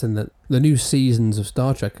interesting that the new seasons of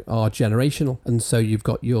Star Trek are generational, and so you've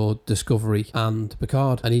got your Discovery and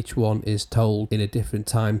Picard, and each one is told in a different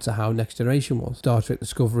time to how Next Generation was. Star Trek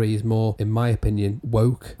Discovery is more, in my opinion,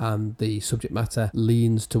 woke, and the subject matter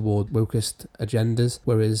leans toward wokest agendas,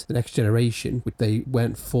 whereas the Next Generation, they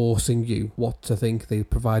weren't forcing you what to think. They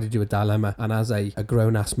provided you a dilemma, and as a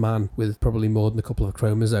grown-ass man with probably more than a couple of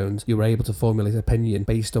chromosomes, you were able to formulate an opinion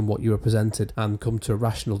based on what you were presented and come to a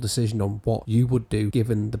rational decision on what you would do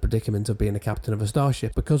given the predicament of being a captain of a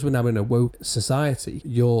starship. Because we're now in a woke society,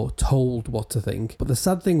 you're told what to think. But the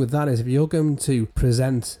sad thing with that is, if you're going to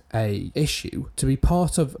present a issue, to be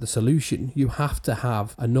part of the solution, you have to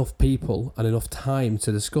have enough people and enough time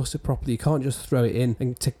to discuss it properly. You can't just throw it in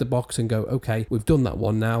and tick the box and go, okay, we've done that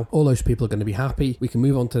one now. All those people are going to be happy. We can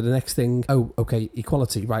move on to the next thing. Oh, okay,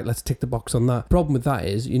 equality. Right, let's tick the box on that. Problem with that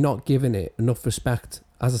is you're not giving it enough respect.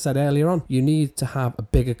 As I said earlier on, you need to have a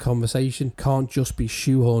bigger conversation. Can't just be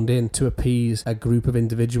shoehorned in to appease a group of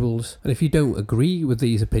individuals. And if you don't agree with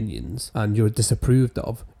these opinions and you're disapproved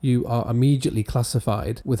of, you are immediately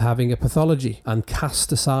classified with having a pathology and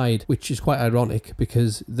cast aside, which is quite ironic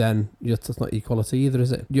because then that's not equality either,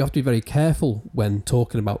 is it? You have to be very careful when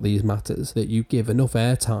talking about these matters that you give enough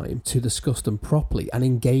airtime to discuss them properly and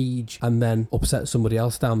engage, and then upset somebody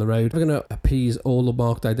else down the road. We're going to appease all the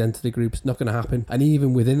marked identity groups. Not going to happen. And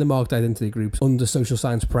even within the marked identity groups, under social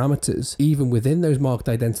science parameters, even within those marked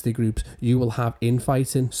identity groups, you will have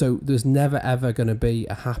infighting. So there's never ever going to be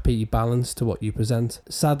a happy balance to what you present.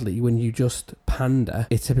 Sadly, when you just pander,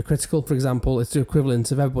 it's hypocritical. For example, it's the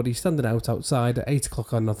equivalent of everybody standing outside at 8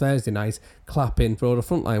 o'clock on a Thursday night, clapping for all the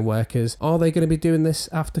frontline workers. Are they going to be doing this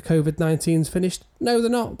after COVID-19's finished? No,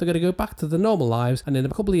 they're not. They're going to go back to their normal lives, and in a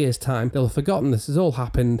couple of years' time, they'll have forgotten this has all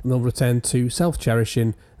happened, and they'll return to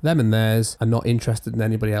self-cherishing them and theirs, and not interested in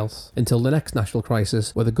anybody else until the next national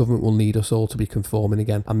crisis where the government will need us all to be conforming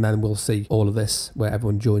again, and then we'll see all of this where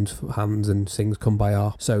everyone joins hands and sings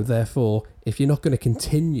Kumbaya. So therefore, if you're not going to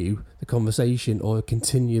continue the conversation or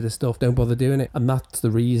continue the stuff, don't bother doing it. And that's the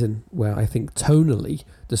reason where I think tonally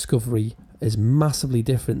Discovery is massively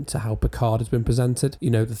different to how Picard has been presented. You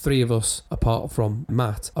know, the three of us, apart from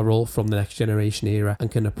Matt, are all from the Next Generation era and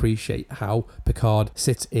can appreciate how Picard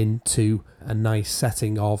sits into a nice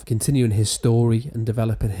setting of continuing his story and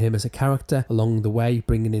developing him as a character along the way,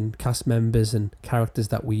 bringing in cast members and characters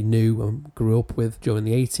that we knew and grew up with during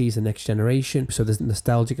the 80s and Next Generation. So there's a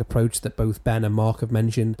nostalgic approach that both Ben and Mark have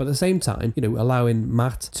mentioned, but at the same time, you know, allowing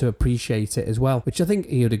Matt to appreciate it as well, which I think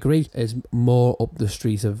he would agree is more up the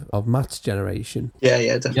street of Matt's generation. Yeah,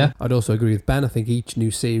 definitely. Yeah, I'd also agree with Ben. I think each new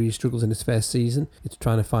series struggles in its first season. It's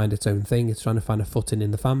trying to find its own thing. It's trying to find a footing in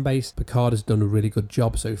the fan base. Picard has done a really good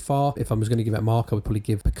job so far. If I was going to give it a mark, I would probably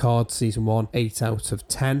give Picard season 1 8 out of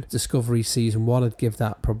 10. Discovery season 1, I'd give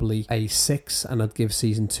that probably a 6, and I'd give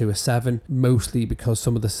season 2 a 7, mostly because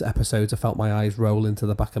some of the episodes I felt my eyes roll into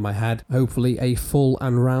the back of my head. Hopefully a full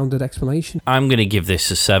and rounded explanation. I'm going to give this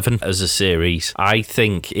a 7 as a series. I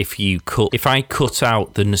think if I cut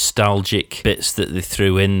out the nostalgia nostalgic bits that they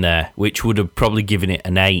threw in there, which would have probably given it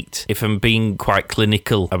an 8. If I'm being quite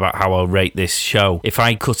clinical about how I'll rate this show, if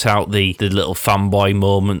I cut out the little fanboy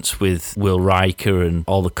moments with Will Riker and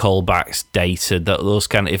all the callbacks, Data, those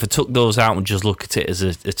kind of, if I took those out and just look at it as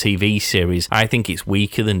a TV series, I think it's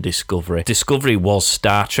weaker than Discovery. Discovery was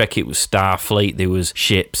Star Trek, it was Starfleet, there was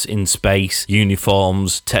ships in space,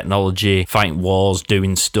 uniforms, technology, fighting wars,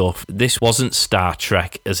 doing stuff. This wasn't Star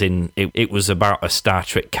Trek, as in it was about a Star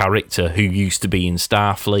Trek character who used to be in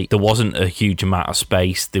Starfleet. There wasn't a huge amount of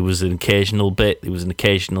space. There was an occasional bit, there was an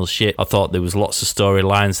occasional ship. I thought there was lots of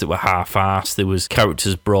storylines that were half-assed. There was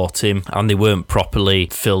characters brought in and they weren't properly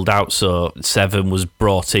filled out, so Seven was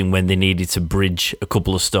brought in when they needed to bridge a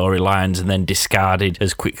couple of storylines and then discarded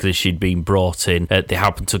as quickly as she'd been brought in. They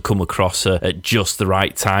happened to come across her at just the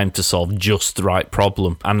right time to solve just the right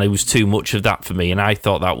problem, and there was too much of that for me, and I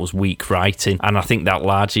thought that was weak writing, and I think that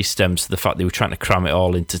largely stems to the fact they were trying to cram it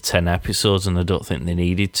all into 10 episodes, and I don't think they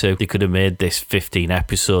needed to. They could have made this 15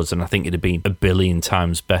 episodes and I think it'd have been a billion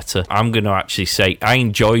times better. I'm going to actually say I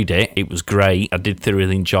enjoyed it. It was great. I did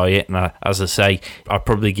thoroughly enjoy it, and as I say, I'd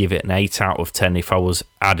probably give it an 8 out of 10 if I was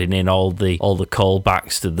adding in all the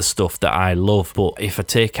callbacks to the stuff that I love. But if I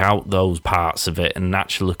take out those parts of it and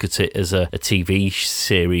actually look at it as a TV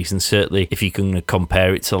series, and certainly if you can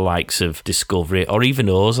compare it to the likes of Discovery or even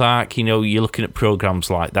Ozark, you know, you're looking at programs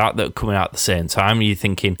like that are coming out at the same time and you're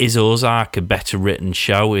thinking, is Ozark a better written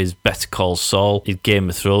show? Is Better Call Saul, is Game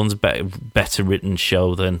of Thrones a better written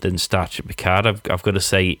show than Star Trek Picard? I've got to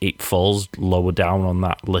say it falls lower down on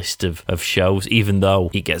that list of shows, even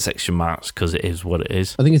though it gets extra marks because it is what it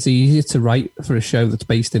is. I think it's easier to write for a show that's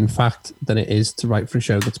based in fact than it is to write for a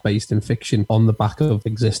show that's based in fiction on the back of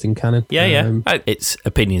existing canon. Yeah. It's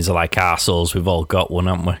opinions are like arseholes. We've all got one,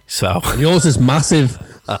 haven't we? So yours is massive.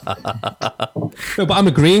 No, but I'm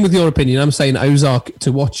agreeing with your opinion. I'm saying Ozark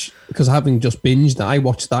to watch, because having just binged, I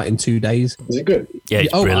watched that in 2 days. Is it good? Yeah,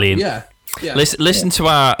 it's brilliant. Yeah. Listen to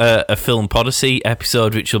our a Film Podyssey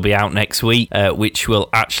episode, which will be out next week, which will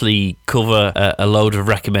actually cover a load of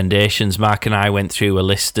recommendations. Mark and I went through a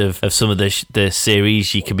list of some of the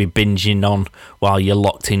series you could be binging on while you're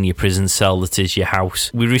locked in your prison cell that is your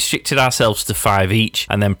house. We restricted ourselves to 5 each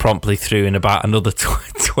and then promptly threw in about another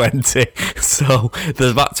 20. So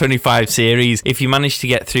there's about 25 series. If you manage to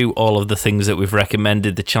get through all of the things that we've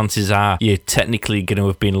recommended, the chances are you're technically going to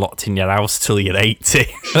have been locked in your house till you're 80.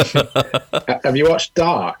 Have you watched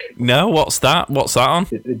Dark? No, what's that? What's that on?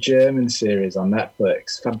 The German series on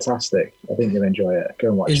Netflix. Fantastic. I think you'll enjoy it. Go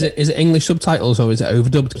and watch it. Is it English subtitles or is it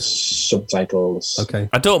overdubbed? Subtitles. Okay.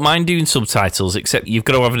 I don't mind doing subtitles, except you've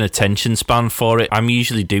got to have an attention span for it. I'm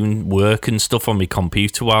usually doing work and stuff on my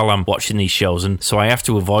computer while I'm watching these shows, and so I have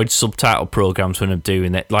to avoid subtitle programs when I'm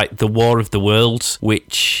doing it. Like The War of the Worlds,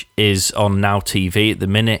 which is on Now TV at the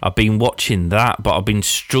minute. I've been watching that, but I've been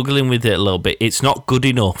struggling with it a little bit. It's not good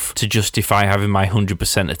enough to justify having my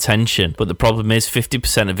 100% attention, but the problem is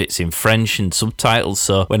 50% of it's in French and subtitles,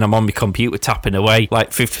 so when I'm on my computer tapping away,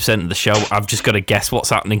 like 50% of the show, I've just got to guess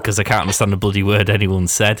what's happening because I can't understand a bloody word anyone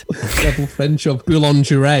said. Level French of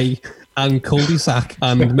boulangerie and cul-de-sac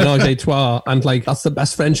and ménage à trois, and like, that's the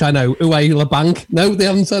best French I know. Ouai la banque. No, they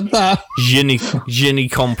haven't said that. Je ne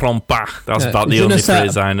comprends pas. That's about the only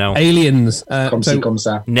phrase I know. Aliens. Comme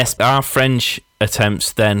ça. Our French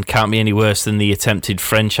attempts then can't be any worse than the attempted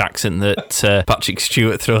French accent that Patrick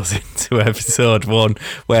Stewart throws into episode 1,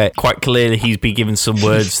 where quite clearly he's been given some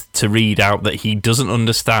words to read out that he doesn't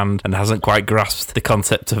understand and hasn't quite grasped the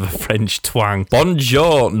concept of a French twang.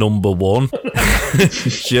 Bonjour, number 1.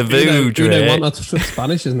 Je voudrais. That's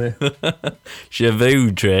Spanish, isn't it? Je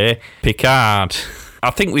voudrais Picard. I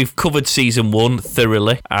think we've covered season 1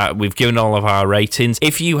 thoroughly. We've given all of our ratings.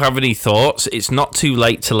 If you have any thoughts, it's not too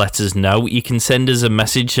late to let us know. You can send us a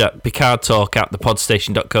message at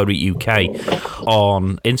picardtalk@thepodstation.co.uk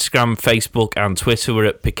on Instagram, Facebook and Twitter. We're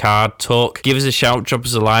at Picard Talk. Give us a shout, drop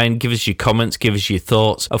us a line, give us your comments, give us your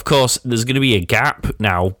thoughts. Of course, there's going to be a gap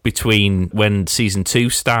now between when season 2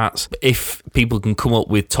 starts. If people can come up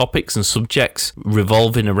with topics and subjects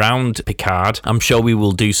revolving around Picard, I'm sure we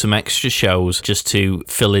will do some extra shows just to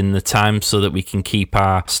fill in the time so that we can keep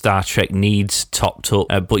our Star Trek needs topped up.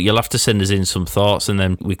 But you'll have to send us in some thoughts and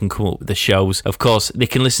then we can come up with the shows. Of course, they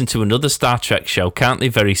can listen to another Star Trek show, can't they,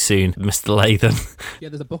 very soon, Mr. Latham? Yeah,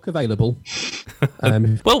 there's a book available.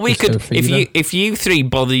 Well, we could, if you three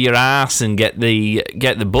bother your ass and get the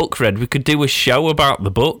book read, we could do a show about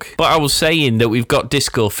the book. But I was saying that we've got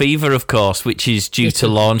Disco Fever, of course, which is due to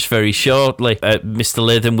launch very shortly. Mr.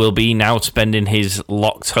 Latham will be now spending his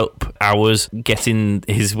locked up hours getting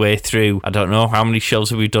making his way through, I don't know, how many shows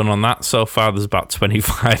have we done on that so far? There's about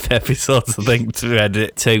 25 episodes, I think, to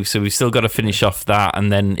edit too. So we've still got to finish off that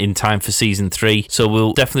and then in time for season 3. So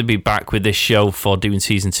we'll definitely be back with this show for doing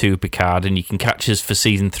season 2 of Picard, and you can catch us for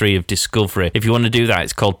season 3 of Discovery. If you want to do that,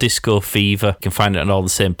 it's called Disco Fever. You can find it on all the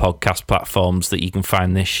same podcast platforms that you can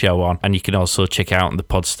find this show on, and you can also check it out on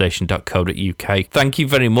thepodstation.co.uk. Thank you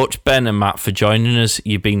very much, Ben and Matt, for joining us.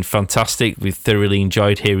 You've been fantastic. We've thoroughly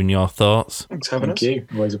enjoyed hearing your thoughts. Thanks for having us. Thank you.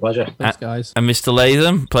 Always a pleasure. Thanks, guys. And Mr.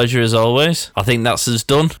 Latham, pleasure as always. I think that's us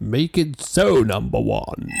done. Make it so, number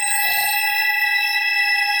one.